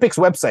on the Olympics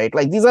website.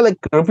 Like, these are like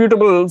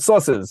reputable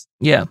sources.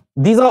 Yeah.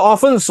 These are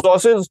often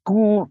sources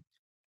who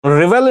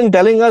revel in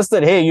telling us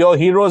that, hey, your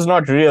hero is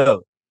not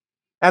real.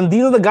 And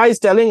these are the guys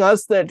telling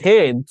us that,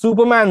 hey,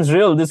 Superman's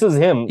real. This is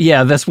him.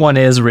 Yeah, this one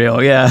is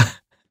real. Yeah.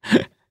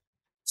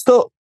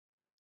 So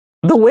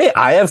the way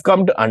I have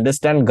come to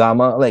understand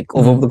Gama, like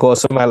over the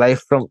course of my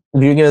life, from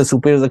viewing it as a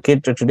superhero as a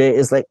kid to today,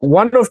 is like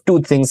one of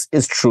two things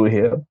is true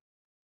here.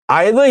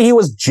 Either he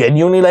was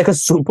genuinely like a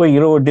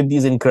superhero who did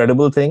these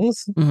incredible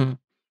things,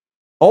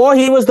 or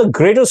he was the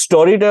greatest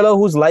storyteller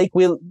whose like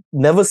we'll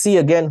never see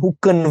again, who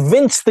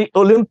convinced the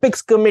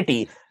Olympics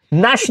committee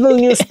national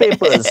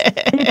newspapers,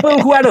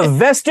 people who had a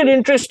vested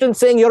interest in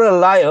saying you're a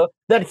liar,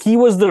 that he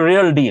was the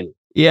real deal.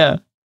 Yeah.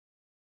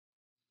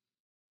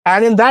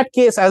 And in that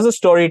case, as a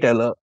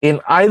storyteller, in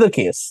either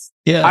case,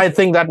 Yeah. I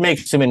think that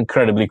makes him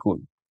incredibly cool.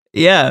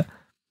 Yeah.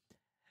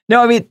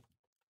 No, I mean,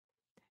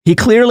 he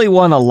clearly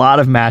won a lot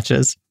of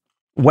matches.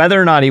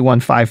 Whether or not he won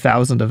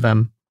 5,000 of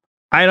them,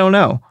 I don't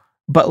know.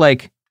 But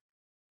like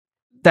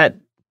that,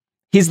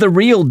 he's the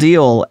real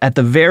deal at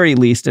the very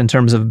least in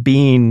terms of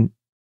being,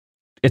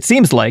 it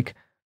seems like,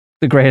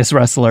 the greatest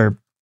wrestler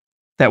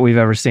that we've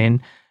ever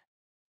seen.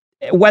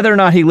 Whether or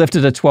not he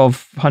lifted a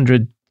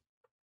 1,200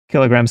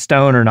 kilogram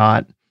stone or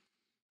not,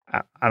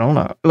 I don't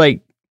know.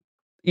 Like,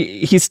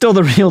 he's still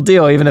the real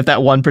deal, even if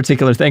that one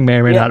particular thing may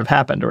or may not have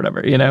happened or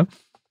whatever, you know?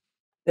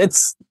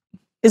 It's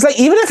like,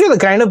 even if you're the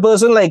kind of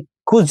person like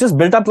who's just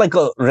built up like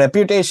a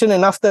reputation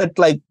enough that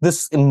like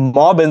this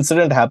mob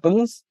incident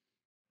happens,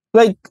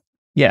 like,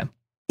 yeah,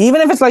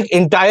 even if it's like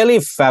entirely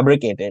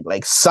fabricated,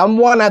 like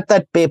someone at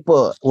that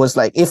paper was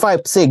like, if I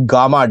say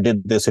Gama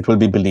did this, it will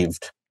be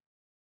believed.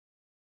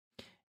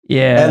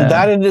 Yeah. And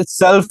that in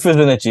itself is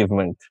an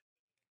achievement.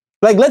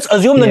 Like, let's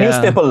assume the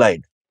newspaper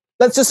lied.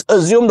 Let's just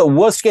assume the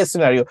worst case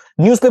scenario.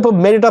 Newspaper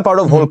made it up out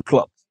of whole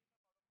cloth.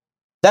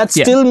 That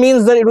still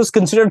means that it was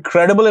considered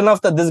credible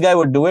enough that this guy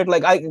would do it.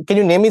 Like, can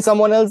you name me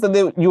someone else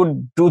that you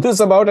would do this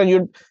about?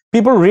 And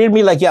people read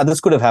me like, yeah, this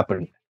could have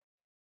happened.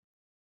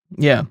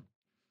 Yeah.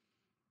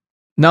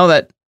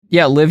 No,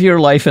 live your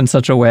life in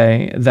such a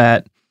way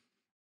that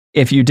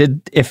if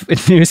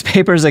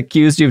newspapers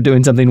accused you of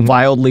doing something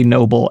wildly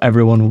noble,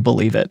 everyone will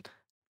believe it.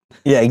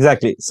 Yeah,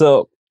 exactly.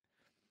 So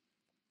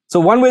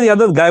one way or the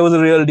other, the guy was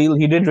a real deal.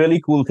 He did really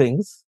cool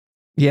things.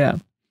 Yeah.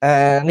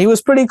 And he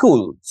was pretty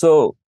cool.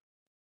 So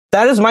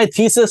that is my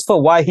thesis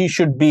for why he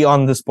should be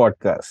on this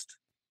podcast.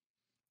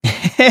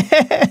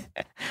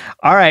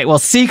 All right. Well,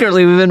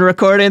 secretly, we've been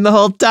recording the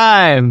whole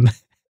time.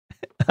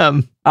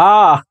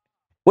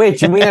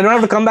 Wait, you mean I don't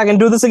have to come back and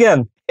do this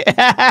again?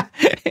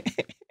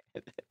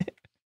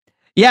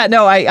 Yeah,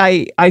 no,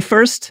 I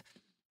first,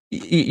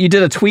 you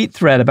did a tweet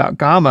thread about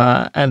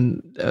Gama,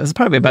 and it was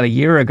probably about a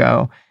year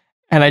ago.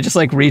 And I just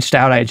like reached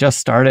out. I just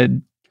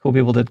started Cool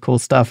People Did Cool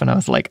Stuff. And I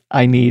was like,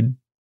 I need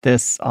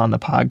this on the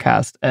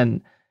podcast.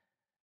 And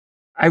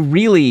I don't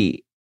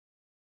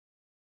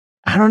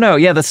know.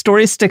 Yeah, the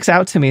story sticks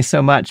out to me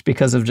so much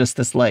because of just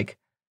this, like,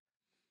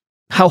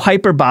 how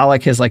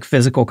hyperbolic his like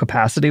physical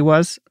capacity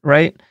was,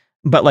 right?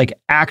 But like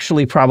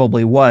actually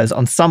probably was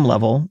on some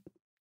level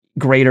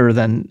greater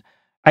than,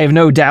 I have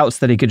no doubts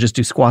that he could just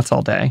do squats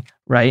all day,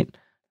 right?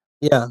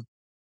 Yeah.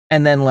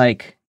 And then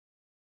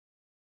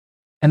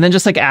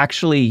just like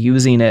actually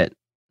using it.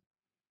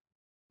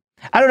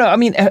 I don't know. I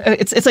mean,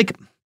 it's like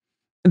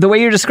the way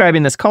you're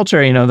describing this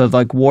culture, you know, the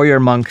like warrior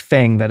monk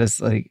thing that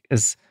is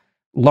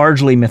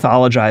largely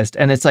mythologized.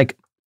 And it's like,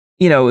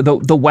 you know,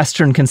 the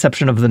Western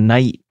conception of the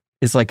knight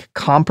is like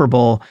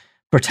comparable,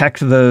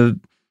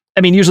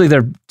 usually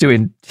they're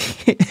doing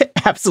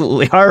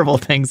absolutely horrible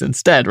things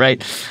instead,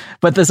 right?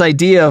 But this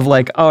idea of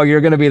like, oh,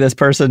 you're going to be this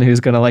person who's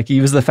going to like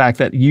use the fact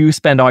that you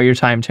spend all your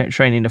time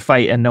training to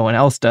fight and no one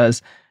else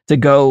does to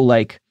go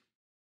like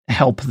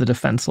help the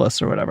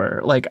defenseless or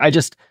whatever. Like, I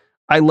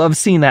love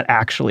seeing that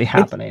actually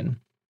happening.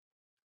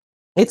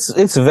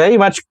 It's very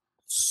much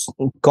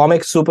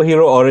comic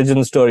superhero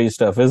origin story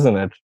stuff, isn't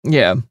it?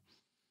 Yeah.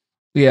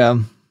 Yeah.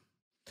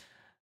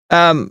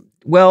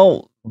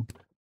 Well,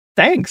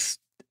 thanks.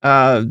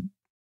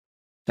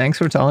 Thanks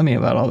for telling me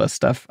about all this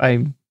stuff.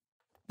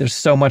 There's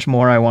so much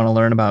more I want to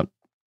learn about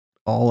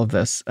all of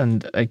this,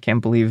 and I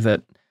can't believe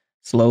that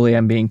slowly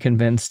I'm being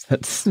convinced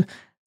that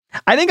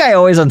I think I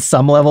always on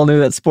some level knew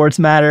that sports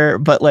matter,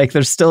 but like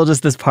there's still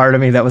just this part of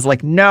me that was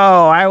like,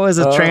 no, I was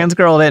a trans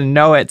girl, didn't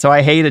know it, so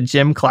I hated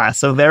gym class,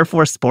 so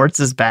therefore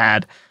sports is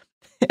bad.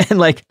 And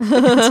like,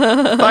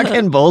 it's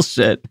fucking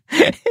bullshit.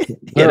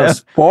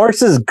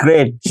 Sports is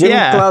great. Gym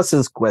class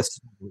is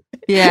questionable.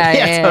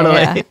 Yeah, totally.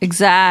 Yeah,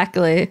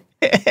 exactly.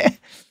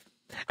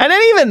 And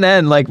then even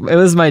then, like, it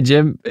wasn't my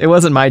gym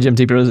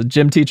teacher, it was a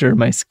gym teacher in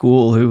my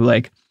school who,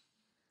 like,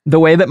 the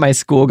way that my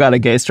school got a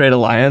gay straight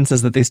alliance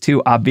is that these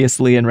two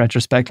obviously in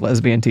retrospect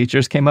lesbian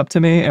teachers came up to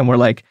me and were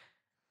like,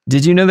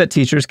 did you know that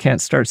teachers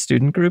can't start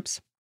student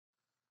groups?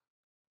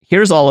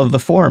 Here's all of the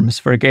forms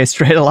for a gay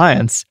straight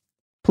alliance.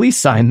 Please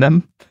sign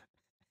them.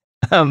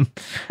 Wow.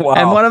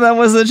 And one of them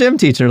was the gym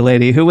teacher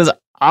lady who was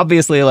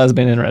obviously a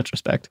lesbian in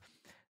retrospect.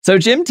 So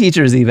gym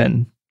teachers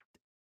even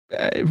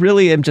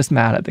really am just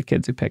mad at the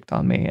kids who picked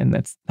on me, and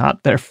it's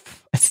not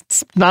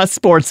it's not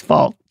sports'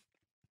 fault.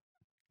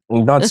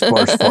 Not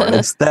sports' fault.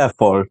 It's their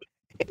fault.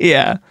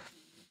 Yeah.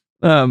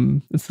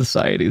 It's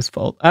society's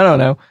fault. I don't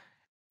know.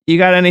 You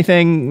got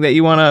anything that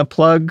you want to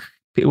plug?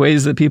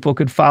 Ways that people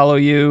could follow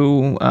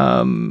you?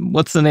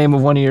 What's the name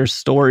of one of your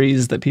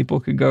stories that people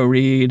could go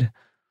read?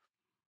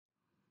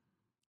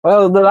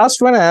 Well, the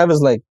last one I have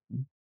is like,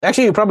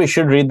 actually, you probably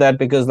should read that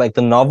because like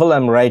the novel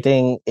I'm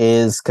writing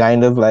is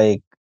kind of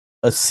like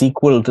a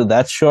sequel to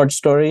that short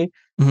story.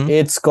 Mm-hmm.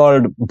 It's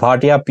called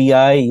Bhatia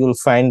PI. You'll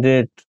find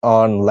it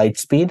on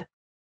Lightspeed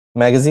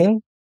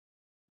magazine.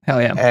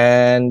 Hell yeah.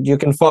 And you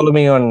can follow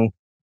me on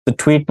the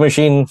tweet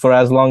machine for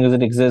as long as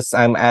it exists.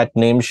 I'm at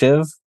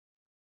NameShiv.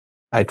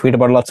 I tweet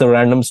about lots of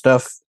random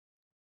stuff,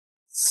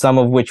 some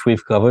of which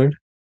we've covered.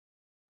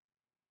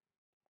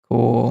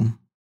 Cool.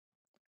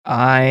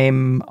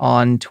 I'm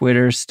on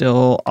Twitter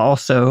still,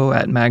 also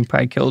at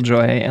Magpie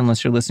Killjoy,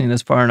 unless you're listening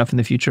this far enough in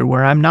the future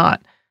where I'm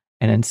not.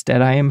 And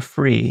instead I am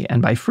free.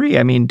 And by free,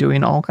 I mean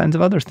doing all kinds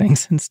of other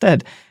things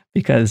instead,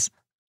 because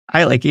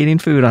I like eating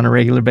food on a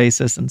regular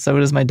basis, and so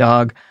does my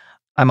dog.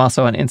 I'm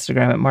also on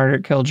Instagram at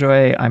Margaret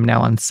Killjoy. I'm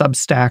now on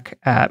Substack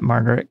at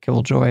Margaret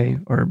Killjoy,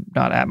 or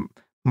not at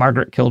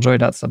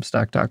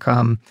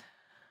margaretkilljoy.substack.com.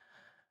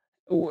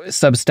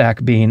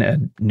 Substack being a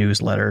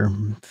newsletter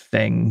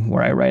thing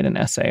where I write an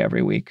essay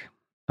every week.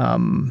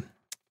 And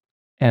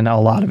a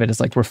lot of it is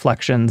like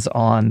reflections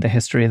on the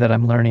history that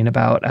I'm learning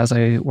about as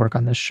I work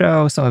on this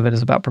show. Some of it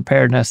is about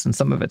preparedness, and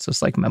some of it's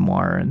just like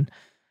memoir and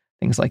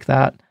things like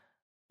that.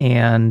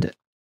 And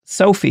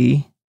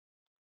Sophie,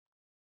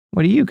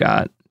 what do you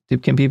got?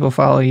 Can people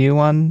follow you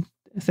on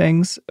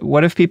things?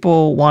 What if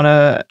people want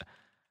to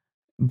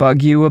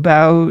bug you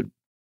about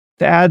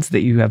the ads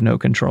that you have no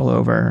control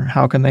over?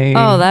 How can they?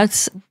 Oh,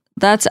 that's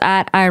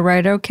at I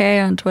Write Okay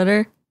on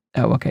Twitter.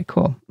 Oh, okay,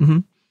 cool. Mm-hmm.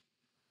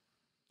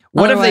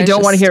 What if they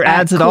don't want to hear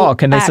ads at all?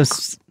 Can they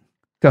just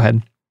go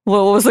ahead?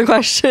 What was the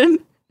question?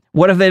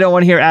 What if they don't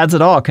want to hear ads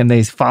at all? Can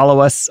they follow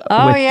us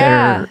with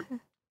their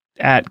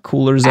at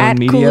Cooler Zone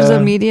Media? Cooler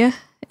Zone Media,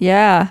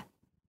 yeah,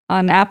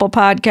 on Apple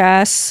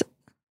Podcasts.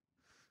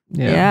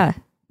 Yeah,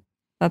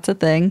 that's a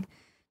thing.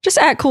 Just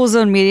at Cool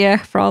Zone Media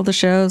for all the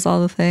shows, all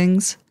the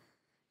things.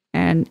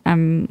 And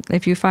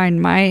if you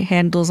find my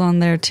handles on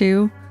there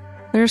too,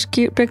 there's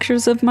cute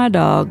pictures of my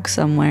dog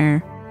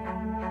somewhere.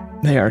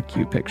 They are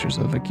cute pictures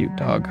of a cute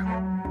dog.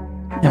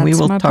 And we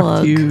will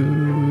talk to you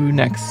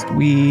next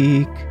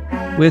week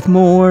with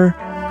more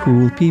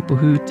cool people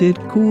who did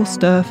cool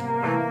stuff.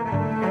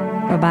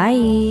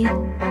 Bye-bye.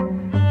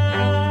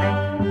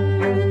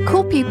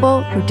 Cool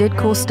People Who Did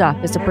Cool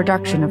Stuff is a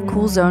production of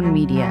Cool Zone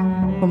Media.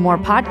 For more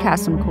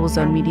podcasts from Cool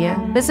Zone Media,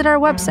 visit our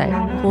website,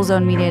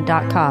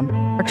 coolzonemedia.com,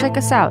 or check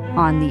us out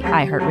on the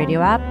iHeartRadio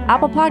app,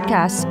 Apple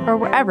Podcasts, or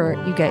wherever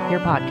you get your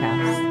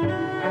podcasts.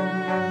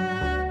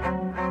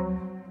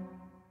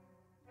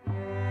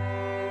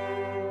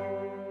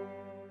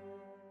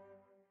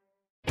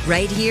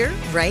 Right here,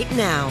 right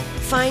now.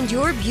 Find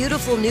your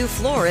beautiful new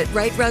floor at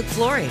Right Rug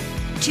Flooring.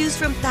 Choose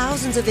from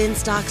thousands of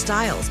in-stock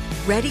styles,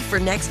 ready for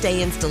next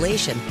day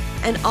installation,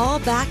 and all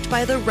backed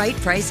by the right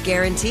price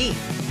guarantee.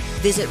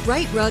 Visit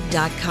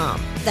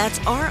rightrug.com. That's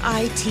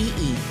RITERUG.com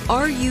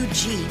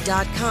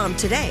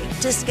today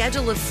to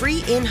schedule a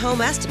free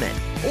in-home estimate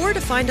or to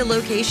find a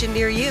location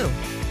near you.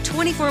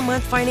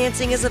 24-month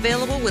financing is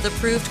available with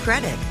approved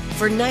credit.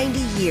 For 90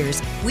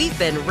 years, we've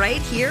been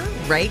right here,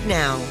 right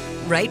now.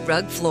 Right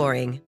Rug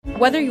Flooring.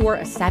 Whether you're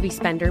a savvy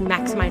spender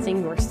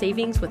maximizing your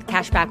savings with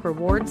cashback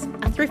rewards,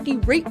 a thrifty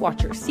rate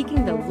watcher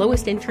seeking the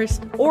lowest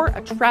interest, or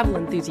a travel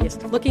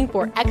enthusiast looking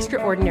for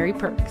extraordinary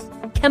perks,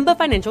 Kemba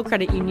Financial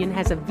Credit Union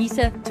has a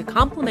visa to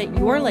complement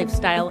your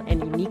lifestyle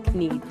and unique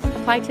needs.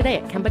 Apply today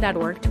at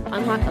Kemba.org to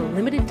unlock a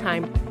limited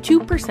time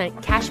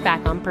 2% cash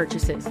back on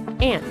purchases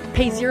and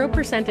pay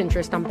 0%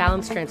 interest on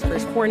balance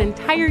transfers for an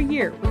entire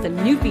year with a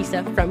new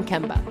visa from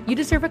Kemba. You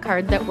deserve a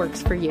card that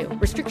works for you.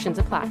 Restrictions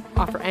apply.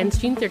 Offer ends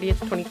June 30th,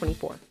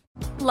 2024.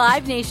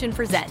 Live Nation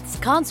presents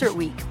Concert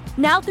Week.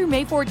 Now through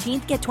May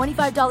 14th, get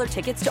 $25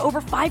 tickets to over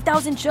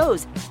 5,000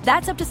 shows.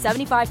 That's up to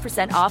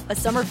 75% off a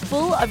summer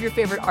full of your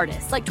favorite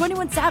artists like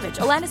 21 Savage,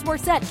 Alanis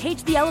Morissette,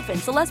 Cage the Elephant,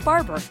 Celeste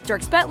Barber,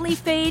 Dierks Bentley,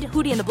 Fade,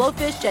 Hootie and the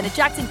Blowfish, Janet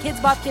Jackson, Kids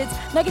Bop Kids,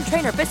 Meghan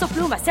Trainor, Peso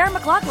Pluma, Sarah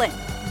McLachlan.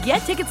 Get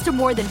tickets to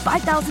more than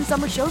 5,000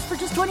 summer shows for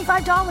just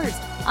 $25.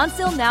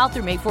 Until now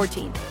through May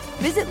 14th.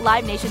 Visit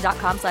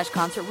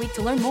livenation.com/concertweek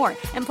to learn more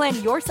and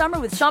plan your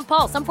summer with Sean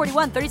Paul, Sum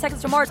 41, 30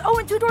 Seconds to Mars,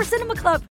 and Two Door Cinema Club.